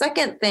 The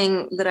second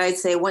thing that I'd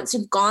say, once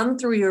you've gone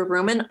through your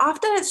room, and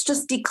often it's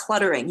just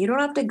decluttering. You don't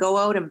have to go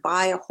out and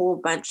buy a whole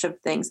bunch of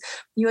things.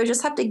 You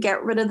just have to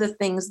get rid of the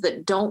things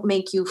that don't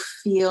make you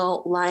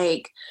feel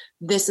like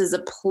this is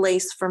a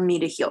place for me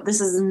to heal.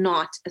 This is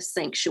not a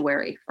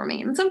sanctuary for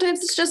me. And sometimes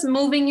it's just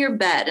moving your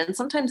bed, and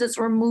sometimes it's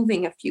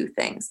removing a few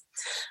things.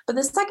 But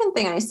the second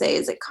thing I say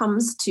is it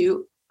comes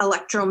to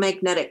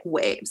electromagnetic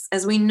waves.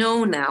 As we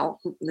know now,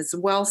 it's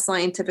well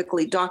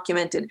scientifically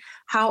documented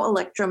how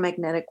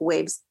electromagnetic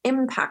waves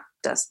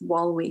impact us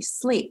while we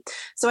sleep.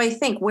 So I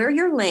think where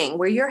you're laying,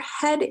 where your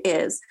head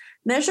is,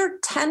 measure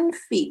 10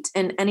 feet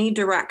in any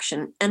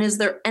direction. And is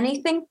there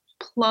anything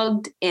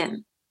plugged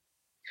in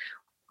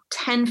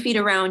 10 feet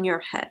around your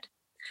head?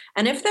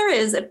 And if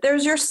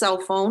there's your cell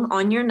phone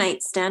on your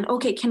nightstand,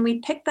 okay, can we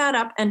pick that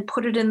up and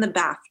put it in the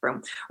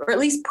bathroom, or at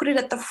least put it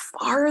at the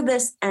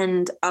farthest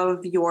end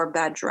of your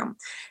bedroom?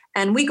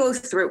 And we go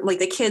through, like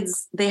the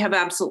kids, they have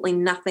absolutely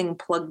nothing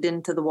plugged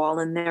into the wall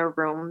in their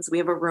rooms. We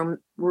have a room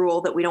rule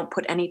that we don't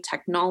put any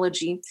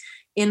technology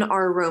in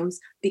our rooms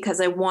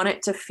because I want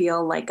it to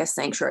feel like a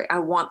sanctuary. I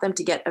want them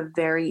to get a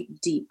very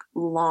deep,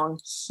 long,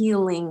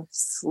 healing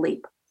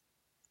sleep.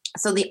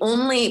 So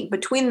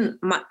between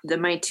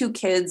my two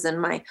kids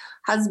and my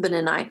husband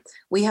and I,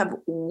 we have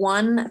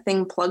one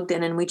thing plugged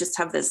in, and we just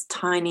have this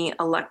tiny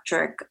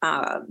electric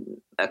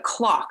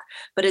clock,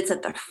 but it's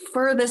at the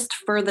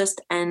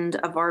furthest end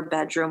of our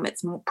bedroom.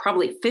 It's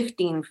probably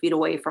 15 feet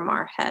away from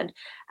our head.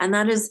 And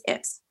that is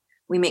it.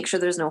 We make sure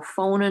there's no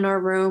phone in our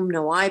room,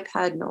 no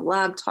iPad, no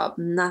laptop,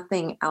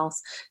 nothing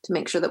else, to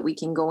make sure that we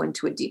can go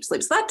into a deep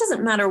sleep. So that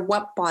doesn't matter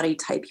what body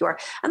type you are.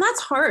 And that's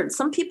hard.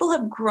 Some people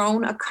have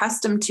grown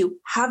accustomed to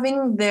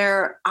having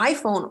their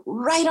iPhone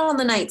right on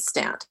the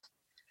nightstand.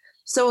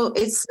 So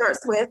it starts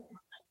with,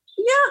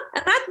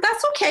 yeah, and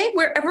that's okay.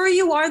 Wherever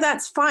you are,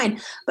 that's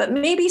fine. But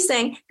maybe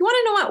saying, you want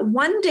to know what,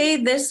 one day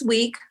this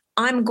week,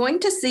 I'm going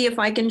to see if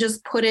I can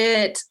just put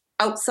it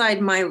outside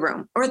my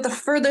room or at the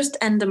furthest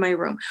end of my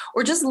room,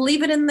 or just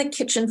leave it in the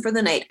kitchen for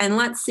the night. And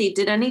let's see,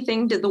 did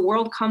the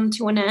world come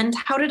to an end?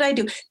 How did I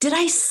do? Did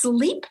I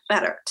sleep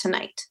better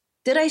tonight?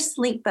 Did I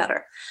sleep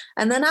better?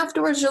 And then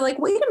afterwards, you're like,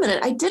 wait a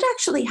minute, I did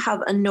actually have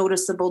a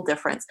noticeable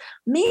difference.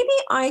 Maybe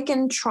I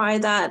can try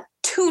that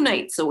 2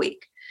 nights a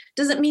week.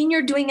 Does it mean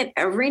you're doing it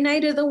every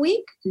night of the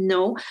week?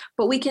 No,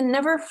 but we can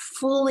never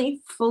fully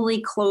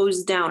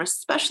close down,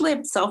 especially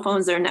if cell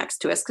phones are next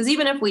to us. Because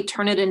even if we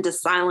turn it into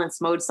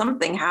silence mode,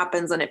 something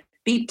happens and it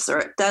beeps or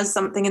it does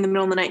something in the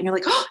middle of the night. And you're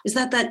like, oh, is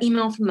that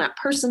email from that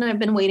person I've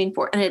been waiting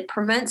for? And it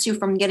prevents you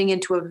from getting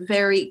into a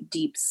very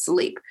deep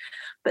sleep.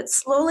 But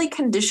slowly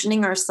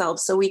conditioning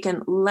ourselves so we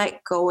can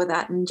let go of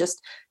that, and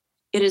just,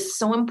 it is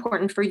so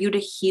important for you to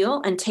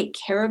heal and take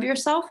care of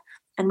yourself.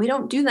 And we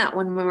don't do that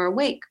when we're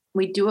awake.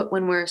 We do it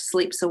when we're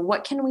asleep. So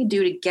what can we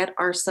do to get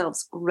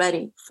ourselves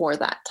ready for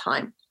that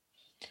time?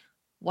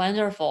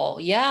 Wonderful.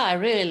 Yeah, I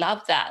really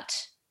love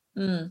that.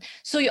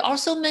 So you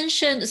also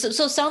mentioned,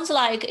 so sounds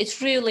like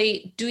it's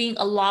really doing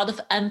a lot of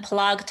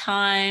unplug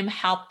time,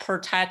 help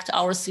protect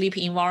our sleep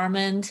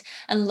environment,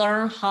 and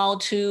learn how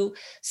to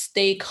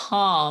stay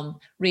calm,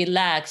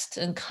 relaxed,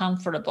 and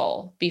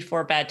comfortable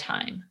before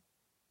bedtime.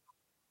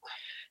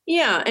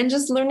 Yeah, and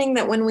just learning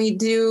that when we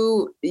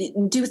do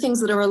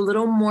things that are a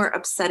little more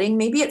upsetting,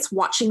 maybe it's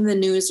watching the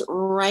news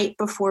right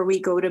before we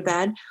go to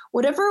bed.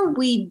 Whatever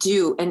we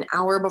do an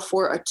hour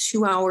before or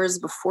 2 hours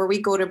before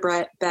we go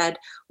to bed,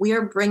 we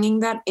are bringing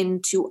that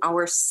into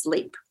our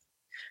sleep.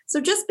 So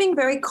just being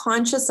very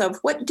conscious of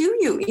what do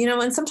you,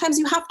 and sometimes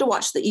you have to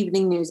watch the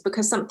evening news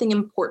because something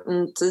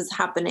important is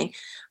happening.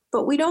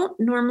 But we don't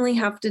normally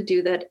have to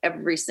do that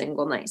every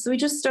single night. So we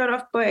just start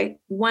off by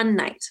one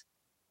night.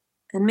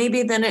 And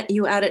maybe then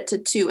you add it to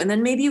 2. And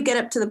then maybe you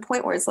get up to the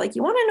point where it's like,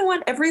 you want to know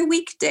what? Every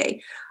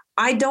weekday,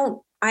 I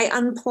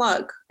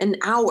unplug an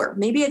hour.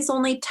 Maybe it's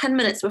only 10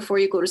 minutes before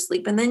you go to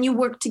sleep. And then you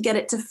work to get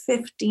it to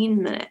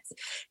 15 minutes.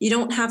 You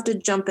don't have to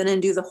jump in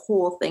and do the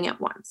whole thing at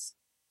once.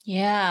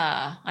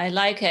 Yeah, I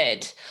like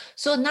it.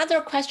 So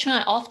another question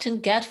I often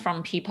get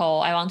from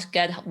people, I want to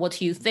get what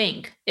you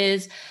think,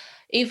 is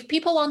if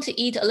people want to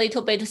eat a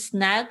little bit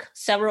snack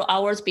several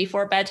hours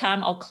before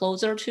bedtime or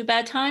closer to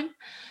bedtime,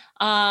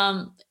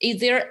 is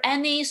there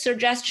any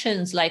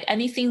suggestions, like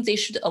anything they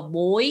should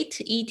avoid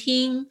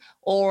eating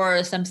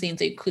or something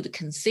they could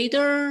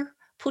consider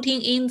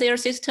putting in their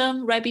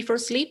system right before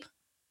sleep?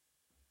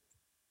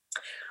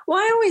 Well,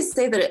 I always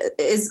say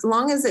that as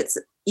long as it's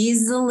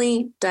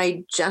easily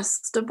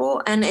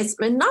digestible, and it's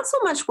not so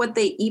much what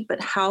they eat, but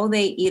how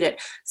they eat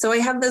it. So I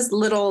have this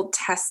little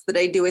test that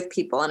I do with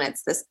people, and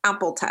it's this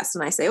apple test.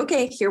 And I say,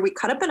 okay, here we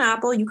cut up an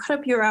apple. You cut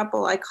up your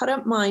apple. I cut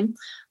up mine.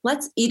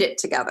 Let's eat it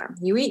together.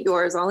 You eat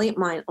yours. I'll eat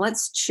mine.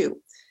 Let's chew.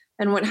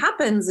 And what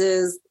happens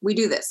is we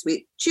do this.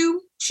 We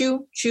chew,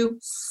 chew, chew,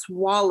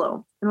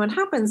 swallow. And what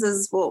happens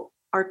is, well,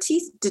 our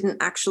teeth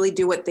didn't actually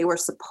do what they were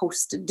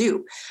supposed to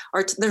do.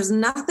 There's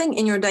nothing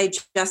in your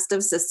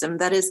digestive system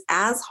that is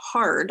as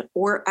hard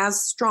or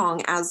as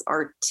strong as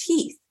our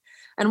teeth.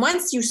 And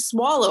once you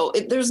swallow,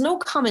 there's no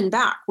coming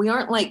back. We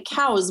aren't like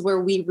cows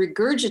where we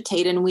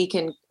regurgitate and we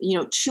can,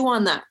 chew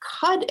on that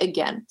cud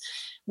again.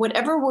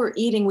 Whatever we're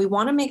eating, we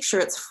want to make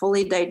sure it's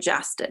fully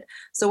digested.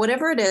 So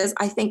whatever it is,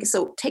 I think,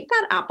 so take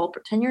that apple,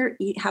 pretend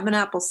have an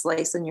apple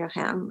slice in your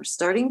hand. We're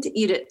starting to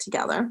eat it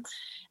together.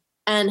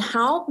 And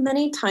how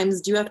many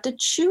times do you have to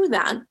chew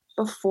that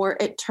before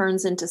it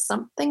turns into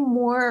something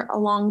more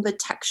along the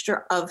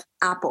texture of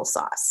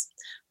applesauce?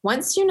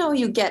 Once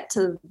you get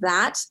to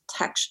that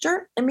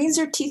texture, it means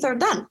your teeth are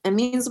done. It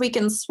means we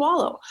can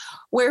swallow.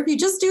 Where if you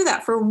just do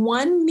that for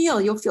one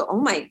meal, you'll feel, oh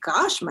my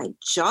gosh, my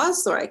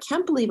jaw's sore. I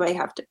can't believe I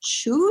have to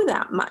chew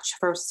that much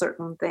for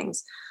certain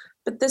things.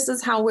 But this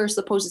is how we're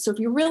supposed to. So if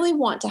you really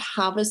want to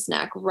have a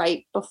snack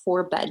right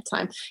before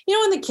bedtime,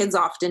 and the kids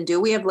often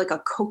do, we have like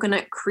a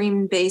coconut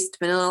cream-based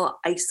vanilla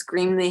ice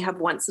cream they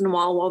have once in a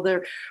while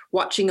they're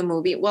watching a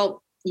movie.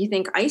 Well, you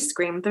think ice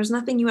cream, there's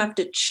nothing you have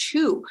to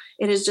chew.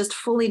 It is just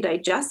fully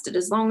digested.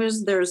 As long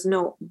as there's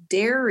no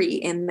dairy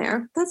in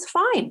there, that's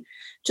fine.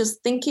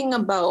 Just thinking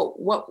about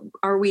what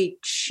are we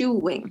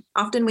chewing.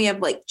 Often we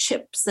have like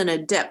chips and a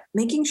dip,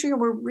 making sure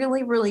we're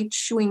really, really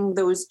chewing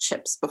those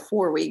chips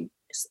before we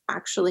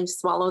actually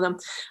swallow them.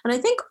 And I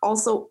think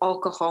also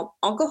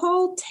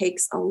alcohol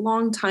takes a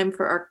long time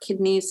for our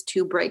kidneys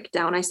to break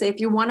down. I say, if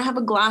you want to have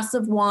a glass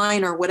of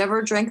wine or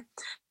whatever drink,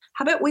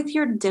 have it with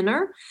your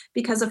dinner,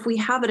 because if we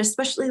have it,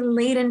 especially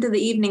late into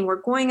the evening,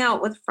 we're going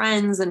out with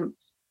friends and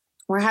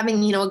we're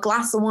having, a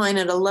glass of wine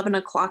at 11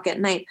 o'clock at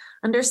night,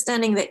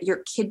 understanding that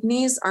your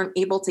kidneys aren't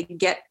able to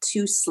get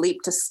to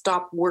sleep to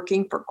stop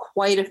working for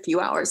quite a few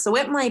hours. So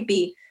it might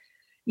be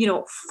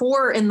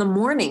 4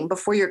 a.m.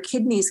 before your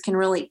kidneys can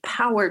really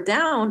power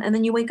down. And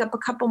then you wake up a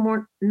couple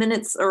more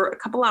minutes or a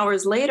couple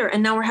hours later,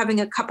 and now we're having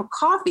a cup of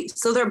coffee.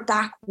 So they're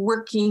back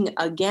working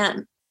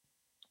again.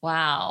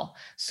 Wow.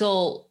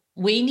 So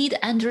we need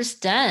to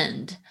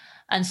understand,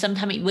 and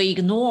sometimes we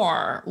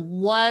ignore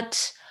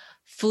what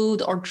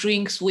food or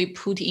drinks we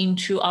put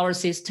into our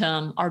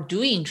system are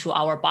doing to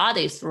our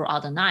bodies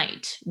throughout the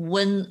night.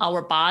 When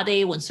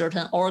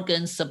certain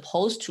organs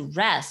supposed to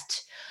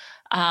rest,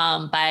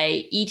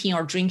 by eating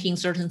or drinking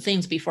certain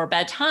things before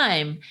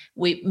bedtime,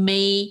 we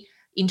may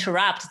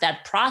interrupt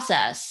that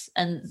process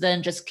and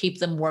then just keep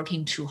them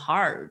working too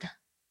hard.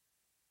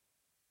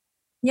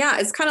 Yeah,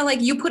 it's kind of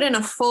like you put in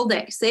a full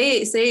day.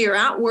 Say you're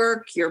at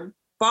work, your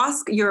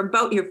boss,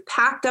 you've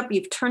packed up,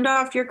 you've turned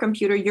off your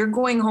computer, you're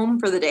going home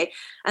for the day.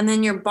 And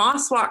then your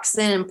boss walks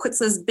in and puts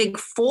this big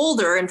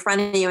folder in front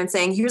of you and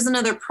saying, here's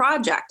another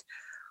project.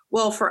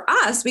 Well, for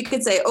us, we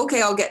could say,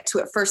 okay, I'll get to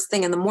it first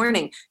thing in the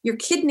morning. Your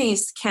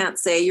kidneys can't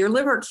say, your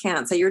liver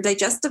can't say, your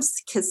digestive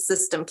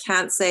system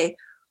can't say,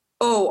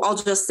 oh, I'll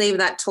just save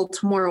that till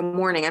tomorrow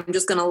morning. I'm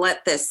just going to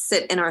let this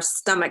sit in our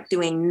stomach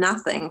doing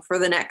nothing for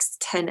the next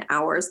 10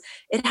 hours.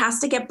 It has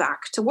to get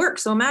back to work.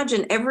 So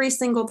imagine every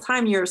single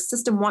time your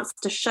system wants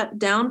to shut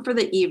down for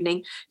the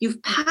evening,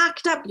 you've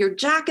packed up, your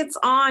jacket's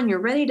on, you're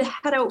ready to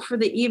head out for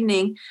the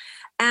evening.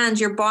 And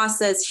your boss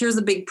says, here's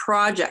a big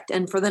project.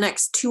 And for the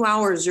next 2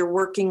 hours, you're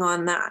working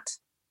on that.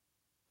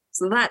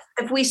 So that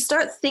if we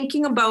start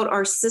thinking about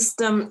our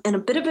system in a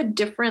bit of a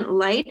different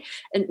light,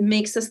 it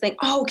makes us think,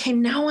 oh, okay,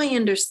 now I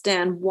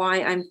understand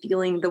why I'm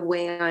feeling the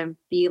way I'm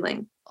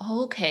feeling.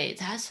 Okay,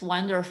 that's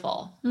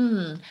wonderful.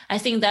 I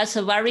think that's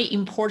a very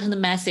important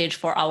message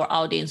for our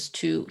audience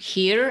to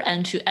hear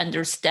and to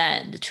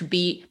understand, to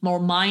be more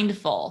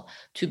mindful,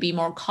 to be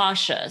more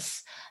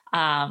cautious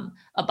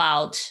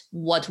about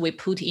what we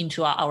put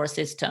into our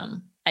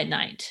system at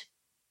night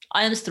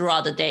and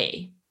throughout the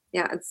day.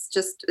 Yeah,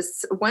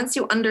 it's once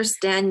you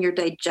understand your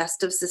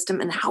digestive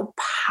system and how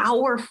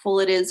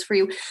powerful it is for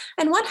you.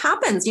 And what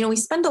happens, we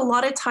spend a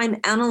lot of time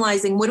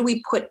analyzing what do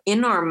we put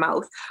in our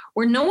mouth,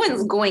 where no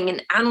one's going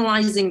and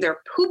analyzing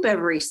their poop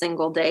every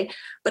single day.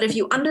 But if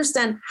you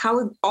understand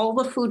how all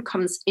the food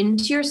comes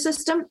into your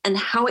system and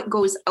how it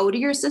goes out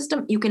of your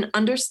system, you can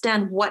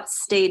understand what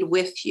stayed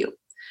with you.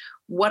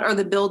 What are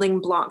the building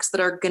blocks that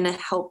are going to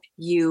help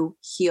you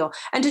heal?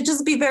 And to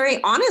just be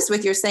very honest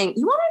with you, saying,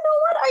 you want to know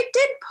what? I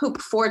did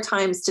poop 4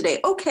 times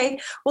today. Okay,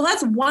 well,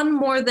 that's one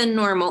more than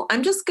normal.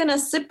 I'm just going to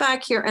sit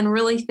back here and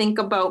really think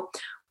about,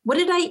 what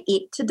did I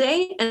eat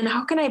today? And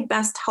how can I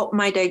best help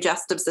my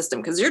digestive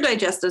system? Because your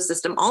digestive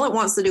system, all it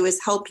wants to do is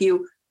help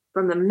you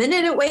from the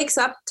minute it wakes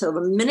up till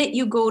the minute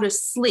you go to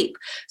sleep.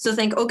 So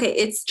think, okay,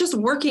 it's just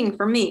working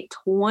for me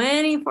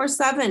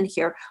 24/7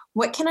 here.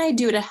 What can I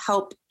do to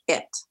help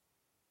it?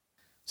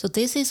 So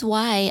this is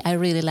why I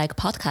really like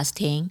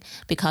podcasting,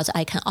 because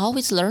I can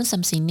always learn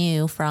something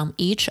new from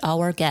each of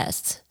our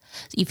guests.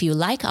 If you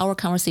like our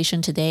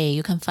conversation today,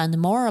 you can find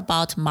more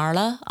about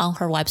Marla on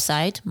her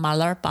website,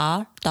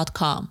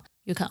 marlabar.com.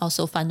 You can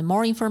also find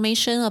more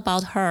information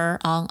about her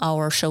on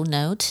our show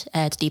note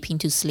at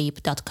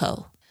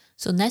deepintosleep.co.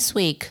 So next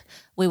week,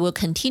 we will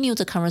continue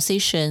the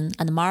conversation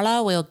and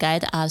Marla will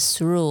guide us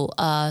through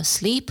a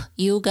sleep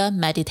yoga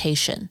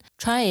meditation.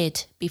 Try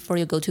it before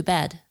you go to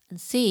bed and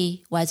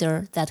see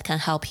whether that can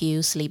help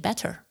you sleep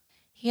better.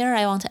 Here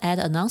I want to add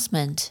an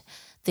announcement.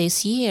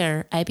 This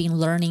year, I've been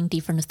learning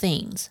different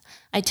things.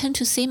 I tend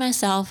to see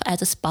myself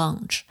as a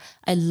sponge.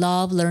 I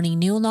love learning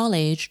new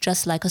knowledge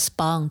just like a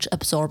sponge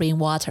absorbing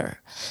water.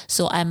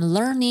 So I'm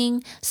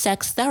learning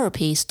sex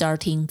therapy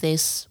starting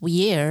this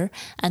year,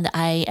 and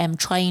I am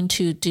trying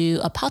to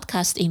do a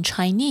podcast in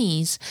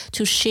Chinese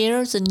to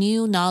share the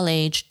new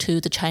knowledge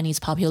to the Chinese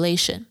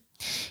population.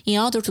 In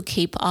order to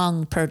keep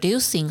on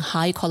producing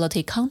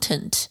high-quality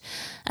content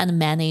and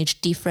manage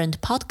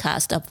different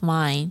podcasts of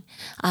mine,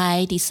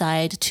 I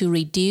decided to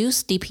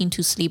reduce Deep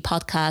Into Sleep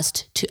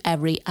podcast to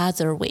every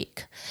other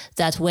week.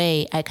 That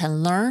way, I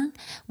can learn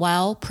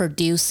while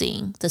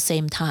producing the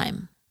same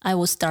time. I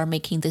will start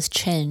making this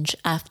change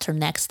after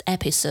next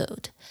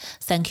episode.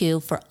 Thank you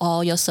for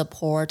all your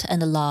support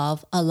and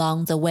love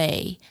along the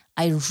way.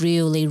 I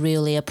really,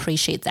 really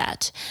appreciate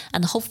that.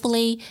 And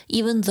hopefully,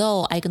 even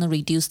though I'm going to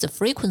reduce the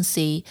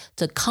frequency,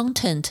 the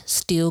content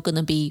still going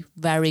to be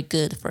very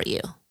good for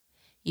you.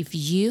 If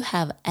you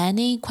have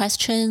any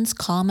questions,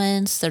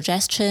 comments,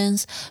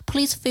 suggestions,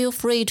 please feel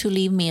free to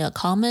leave me a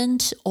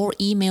comment or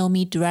email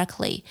me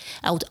directly.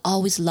 I would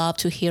always love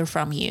to hear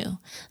from you.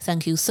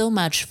 Thank you so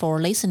much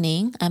for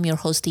listening. I'm your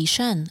host,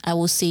 Yishan. I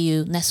will see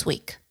you next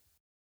week.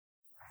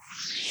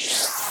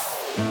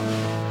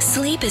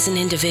 Sleep is an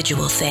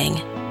individual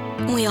thing.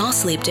 We all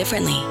sleep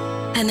differently,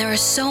 and there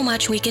is so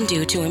much we can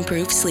do to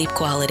improve sleep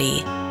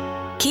quality.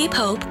 Keep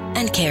hope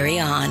and carry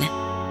on.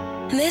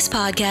 This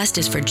podcast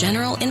is for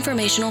general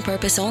informational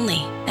purpose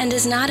only and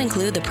does not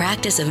include the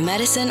practice of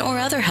medicine or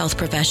other health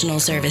professional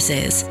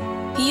services.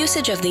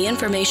 Usage of the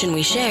information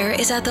we share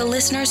is at the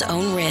listener's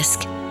own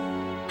risk,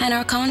 and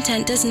our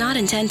content does not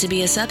intend to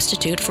be a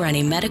substitute for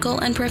any medical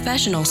and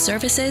professional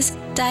services,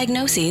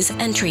 diagnoses,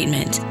 and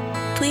treatment.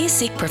 Please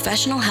seek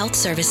professional health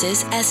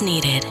services as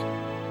needed.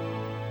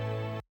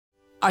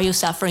 Are you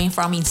suffering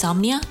from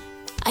insomnia?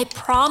 I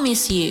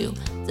promise you,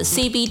 the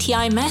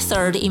CBTI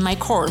method in my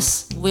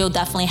course will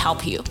definitely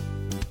help you.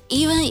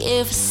 Even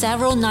if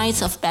several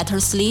nights of better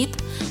sleep,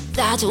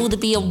 that would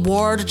be a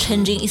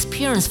world-changing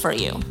experience for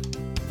you.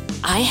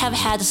 I have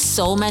had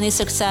so many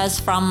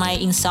success from my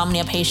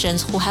insomnia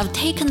patients who have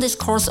taken this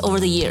course over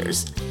the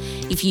years.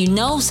 If you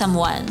know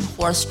someone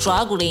who are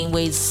struggling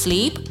with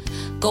sleep,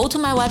 go to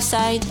my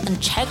website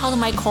and check out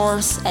my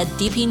course at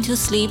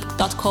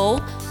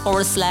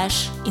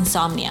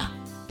deepintosleep.co/insomnia.